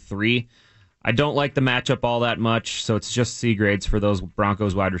since week 3. I don't like the matchup all that much, so it's just C grades for those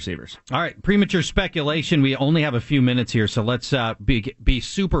Broncos wide receivers. All right, premature speculation. We only have a few minutes here, so let's be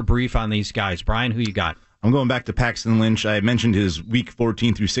super brief on these guys. Brian, who you got? I'm going back to Paxton Lynch. I mentioned his week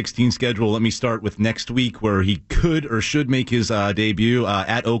 14 through 16 schedule. Let me start with next week, where he could or should make his debut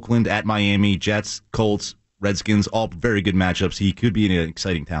at Oakland, at Miami, Jets, Colts, Redskins, all very good matchups. He could be an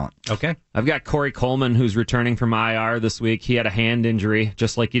exciting talent. Okay. I've got Corey Coleman, who's returning from IR this week. He had a hand injury,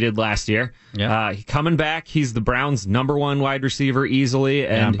 just like he did last year. Yeah. Coming back, he's the Browns' number one wide receiver easily.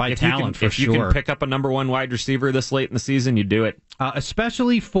 And by talent, for if you sure. can pick up a number one wide receiver this late in the season, you do it.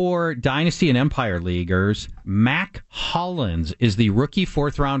 Especially for Dynasty and Empire Leaguers, Mac Hollins is the rookie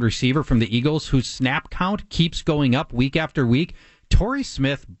fourth-round receiver from the Eagles whose snap count keeps going up week after week. Torrey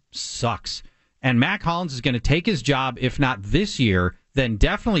Smith sucks. And Mac Hollins is going to take his job, if not this year, then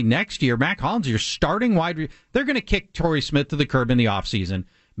definitely next year. Mac Hollins, your starting they're going to kick Torrey Smith to the curb in the offseason.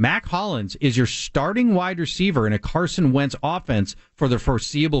 Mac Hollins is your starting wide receiver in a Carson Wentz offense for the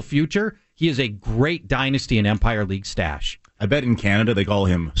foreseeable future. He is a great Dynasty and Empire League stash. I bet in Canada they call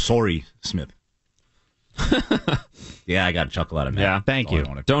him Sorry Smith. Yeah, I got a chuckle out of that. Yeah, thank you.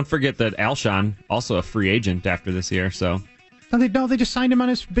 Don't forget that Alshon, also a free agent after this year, so... No, they just signed him on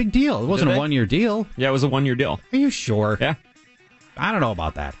his big deal. It wasn't a one-year deal. Yeah, it was a one-year deal. Are you sure? Yeah. I don't know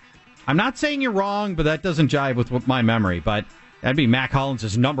about that. I'm not saying you're wrong, but that doesn't jive with my memory. But that'd be Mac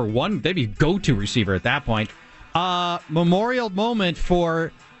Hollins' number one. They'd be go-to receiver at that point. Memorial moment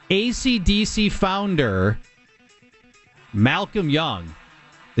for AC/DC founder Malcolm Young.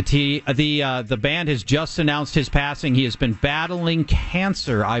 The band has just announced his passing. He has been battling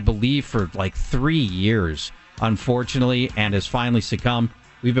cancer, I believe, for like 3 years, unfortunately, and has finally succumbed.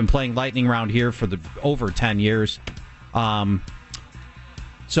 We've been playing lightning round here for over 10 years.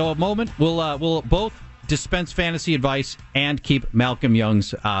 So a moment, we'll both dispense fantasy advice and keep Malcolm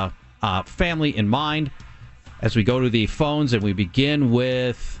Young's family in mind as we go to the phones, and we begin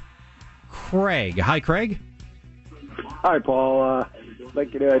with Craig. Hi, Craig. Hi, Paul. I'd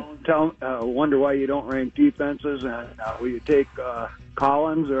like you to wonder why you don't rank defenses, and will you take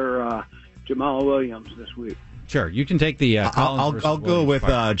Collins or Jamal Williams this week? Sure, you can take the Collins. I'll go with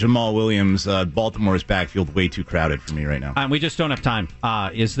Jamal Williams. Baltimore's backfield way too crowded for me right now. We just don't have time.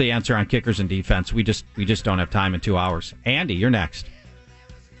 Is the answer on kickers and defense? We just don't have time in 2 hours. Andy, you're next.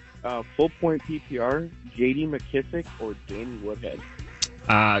 Full point PPR, J.D. McKissick or Danny Woodhead?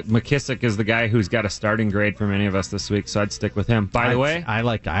 McKissick is the guy who's got a starting grade for many of us this week, so I'd stick with him. By the way, I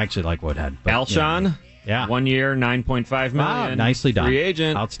actually like Woodhead. But, Alshon. Yeah. 1 year, $9.5 million. Wow, nicely done. Free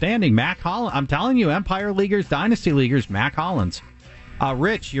agent. Outstanding. Mac Hollins. I'm telling you, Empire Leaguers, Dynasty Leaguers, Mac Hollins.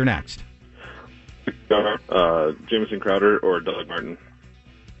 Rich, you're next. Jamison Crowder or Doug Martin?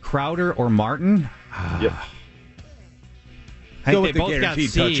 Crowder or Martin? Yep. I Go think with they the both got guaranteed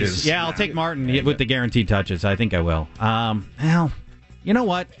C's. touches. Yeah, I'll take Martin with the guaranteed touches. I think I will. Well, you know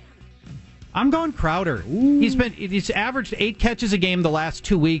what? I'm going Crowder. He's averaged 8 catches a game the last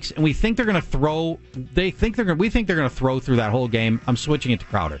 2 weeks, and we think they're going to throw. We think they're going to throw through that whole game. I'm switching it to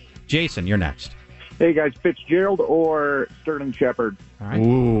Crowder. Jason, you're next. Hey, guys, Fitzgerald or Sterling Shepard? All right.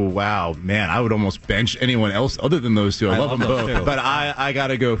 Ooh, wow, man! I would almost bench anyone else other than those two. I love them both, too. but I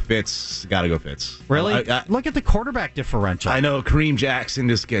gotta go Fitz. Gotta go Fitz. Really? Look at the quarterback differential. I know Kareem Jackson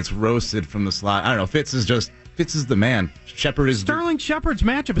just gets roasted from the slot. I don't know. Fitz is the man. Shepard is Sterling Shepard's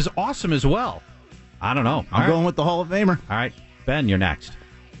matchup is awesome as well. I don't know. I'm going with the Hall of Famer. All right, Ben, you're next.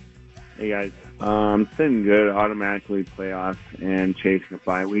 Hey, guys. Sitting good, automatically playoffs and chasing a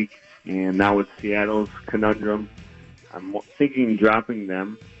bye week. And now with Seattle's conundrum, I'm thinking dropping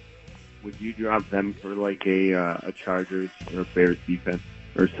them. Would you drop them for like a Chargers or Bears defense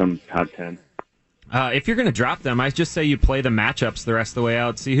or some top 10? If you're going to drop them, I just say you play the matchups the rest of the way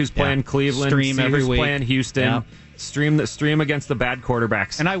out. See who's playing Cleveland, Stream see every who's week. playing Houston. Yeah. Stream against the bad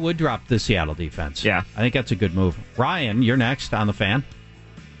quarterbacks. And I would drop the Seattle defense. Yeah. I think that's a good move. Ryan, you're next on the fan.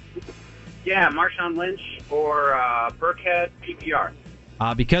 Yeah, Marshawn Lynch or Burkhead PPR.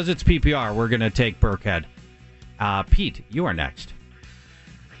 Because it's PPR, we're going to take Burkhead. Pete, you are next.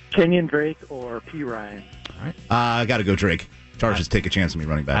 Kenyon Drake or P. Ryan? All right. I got to go Drake. Chargers take a chance on me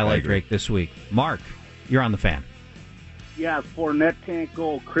running back. I like agree. Drake this week. Mark, you're on the fan. Yeah, Fournette can't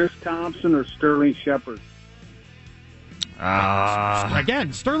go. Chris Thompson or Sterling Shepard?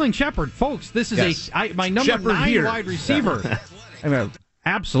 Again, Sterling Shepard, folks. This is my number Shepard 9 here. wide receiver. I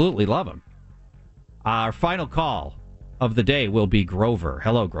absolutely love him. Our final call of the day will be Grover.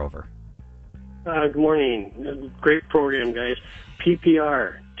 Hello, Grover. Good morning. Great program, guys.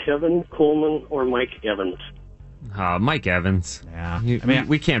 PPR, Tevin Coleman or Mike Evans? Mike Evans. Yeah.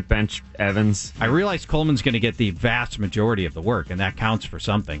 We can't bench Evans. I realize Coleman's going to get the vast majority of the work, and that counts for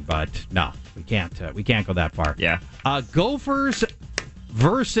something, but no, we can't go that far. Yeah. Gophers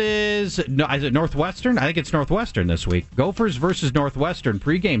versus, is it Northwestern? I think it's Northwestern this week. Gophers versus Northwestern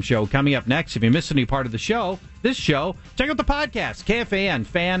pregame show coming up next. If you missed any part of this show, check out the podcast, KFAN,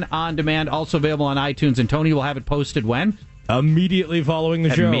 Fan On Demand, also available on iTunes. And Tony will have it posted when? Immediately following the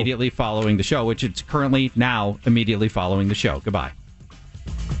show. Immediately following the show, which it's currently now immediately following the show. Goodbye.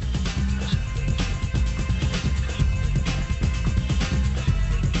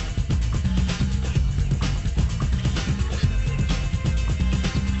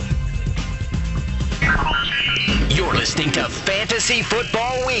 You're listening to Fantasy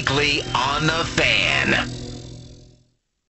Football Weekly on The Fan.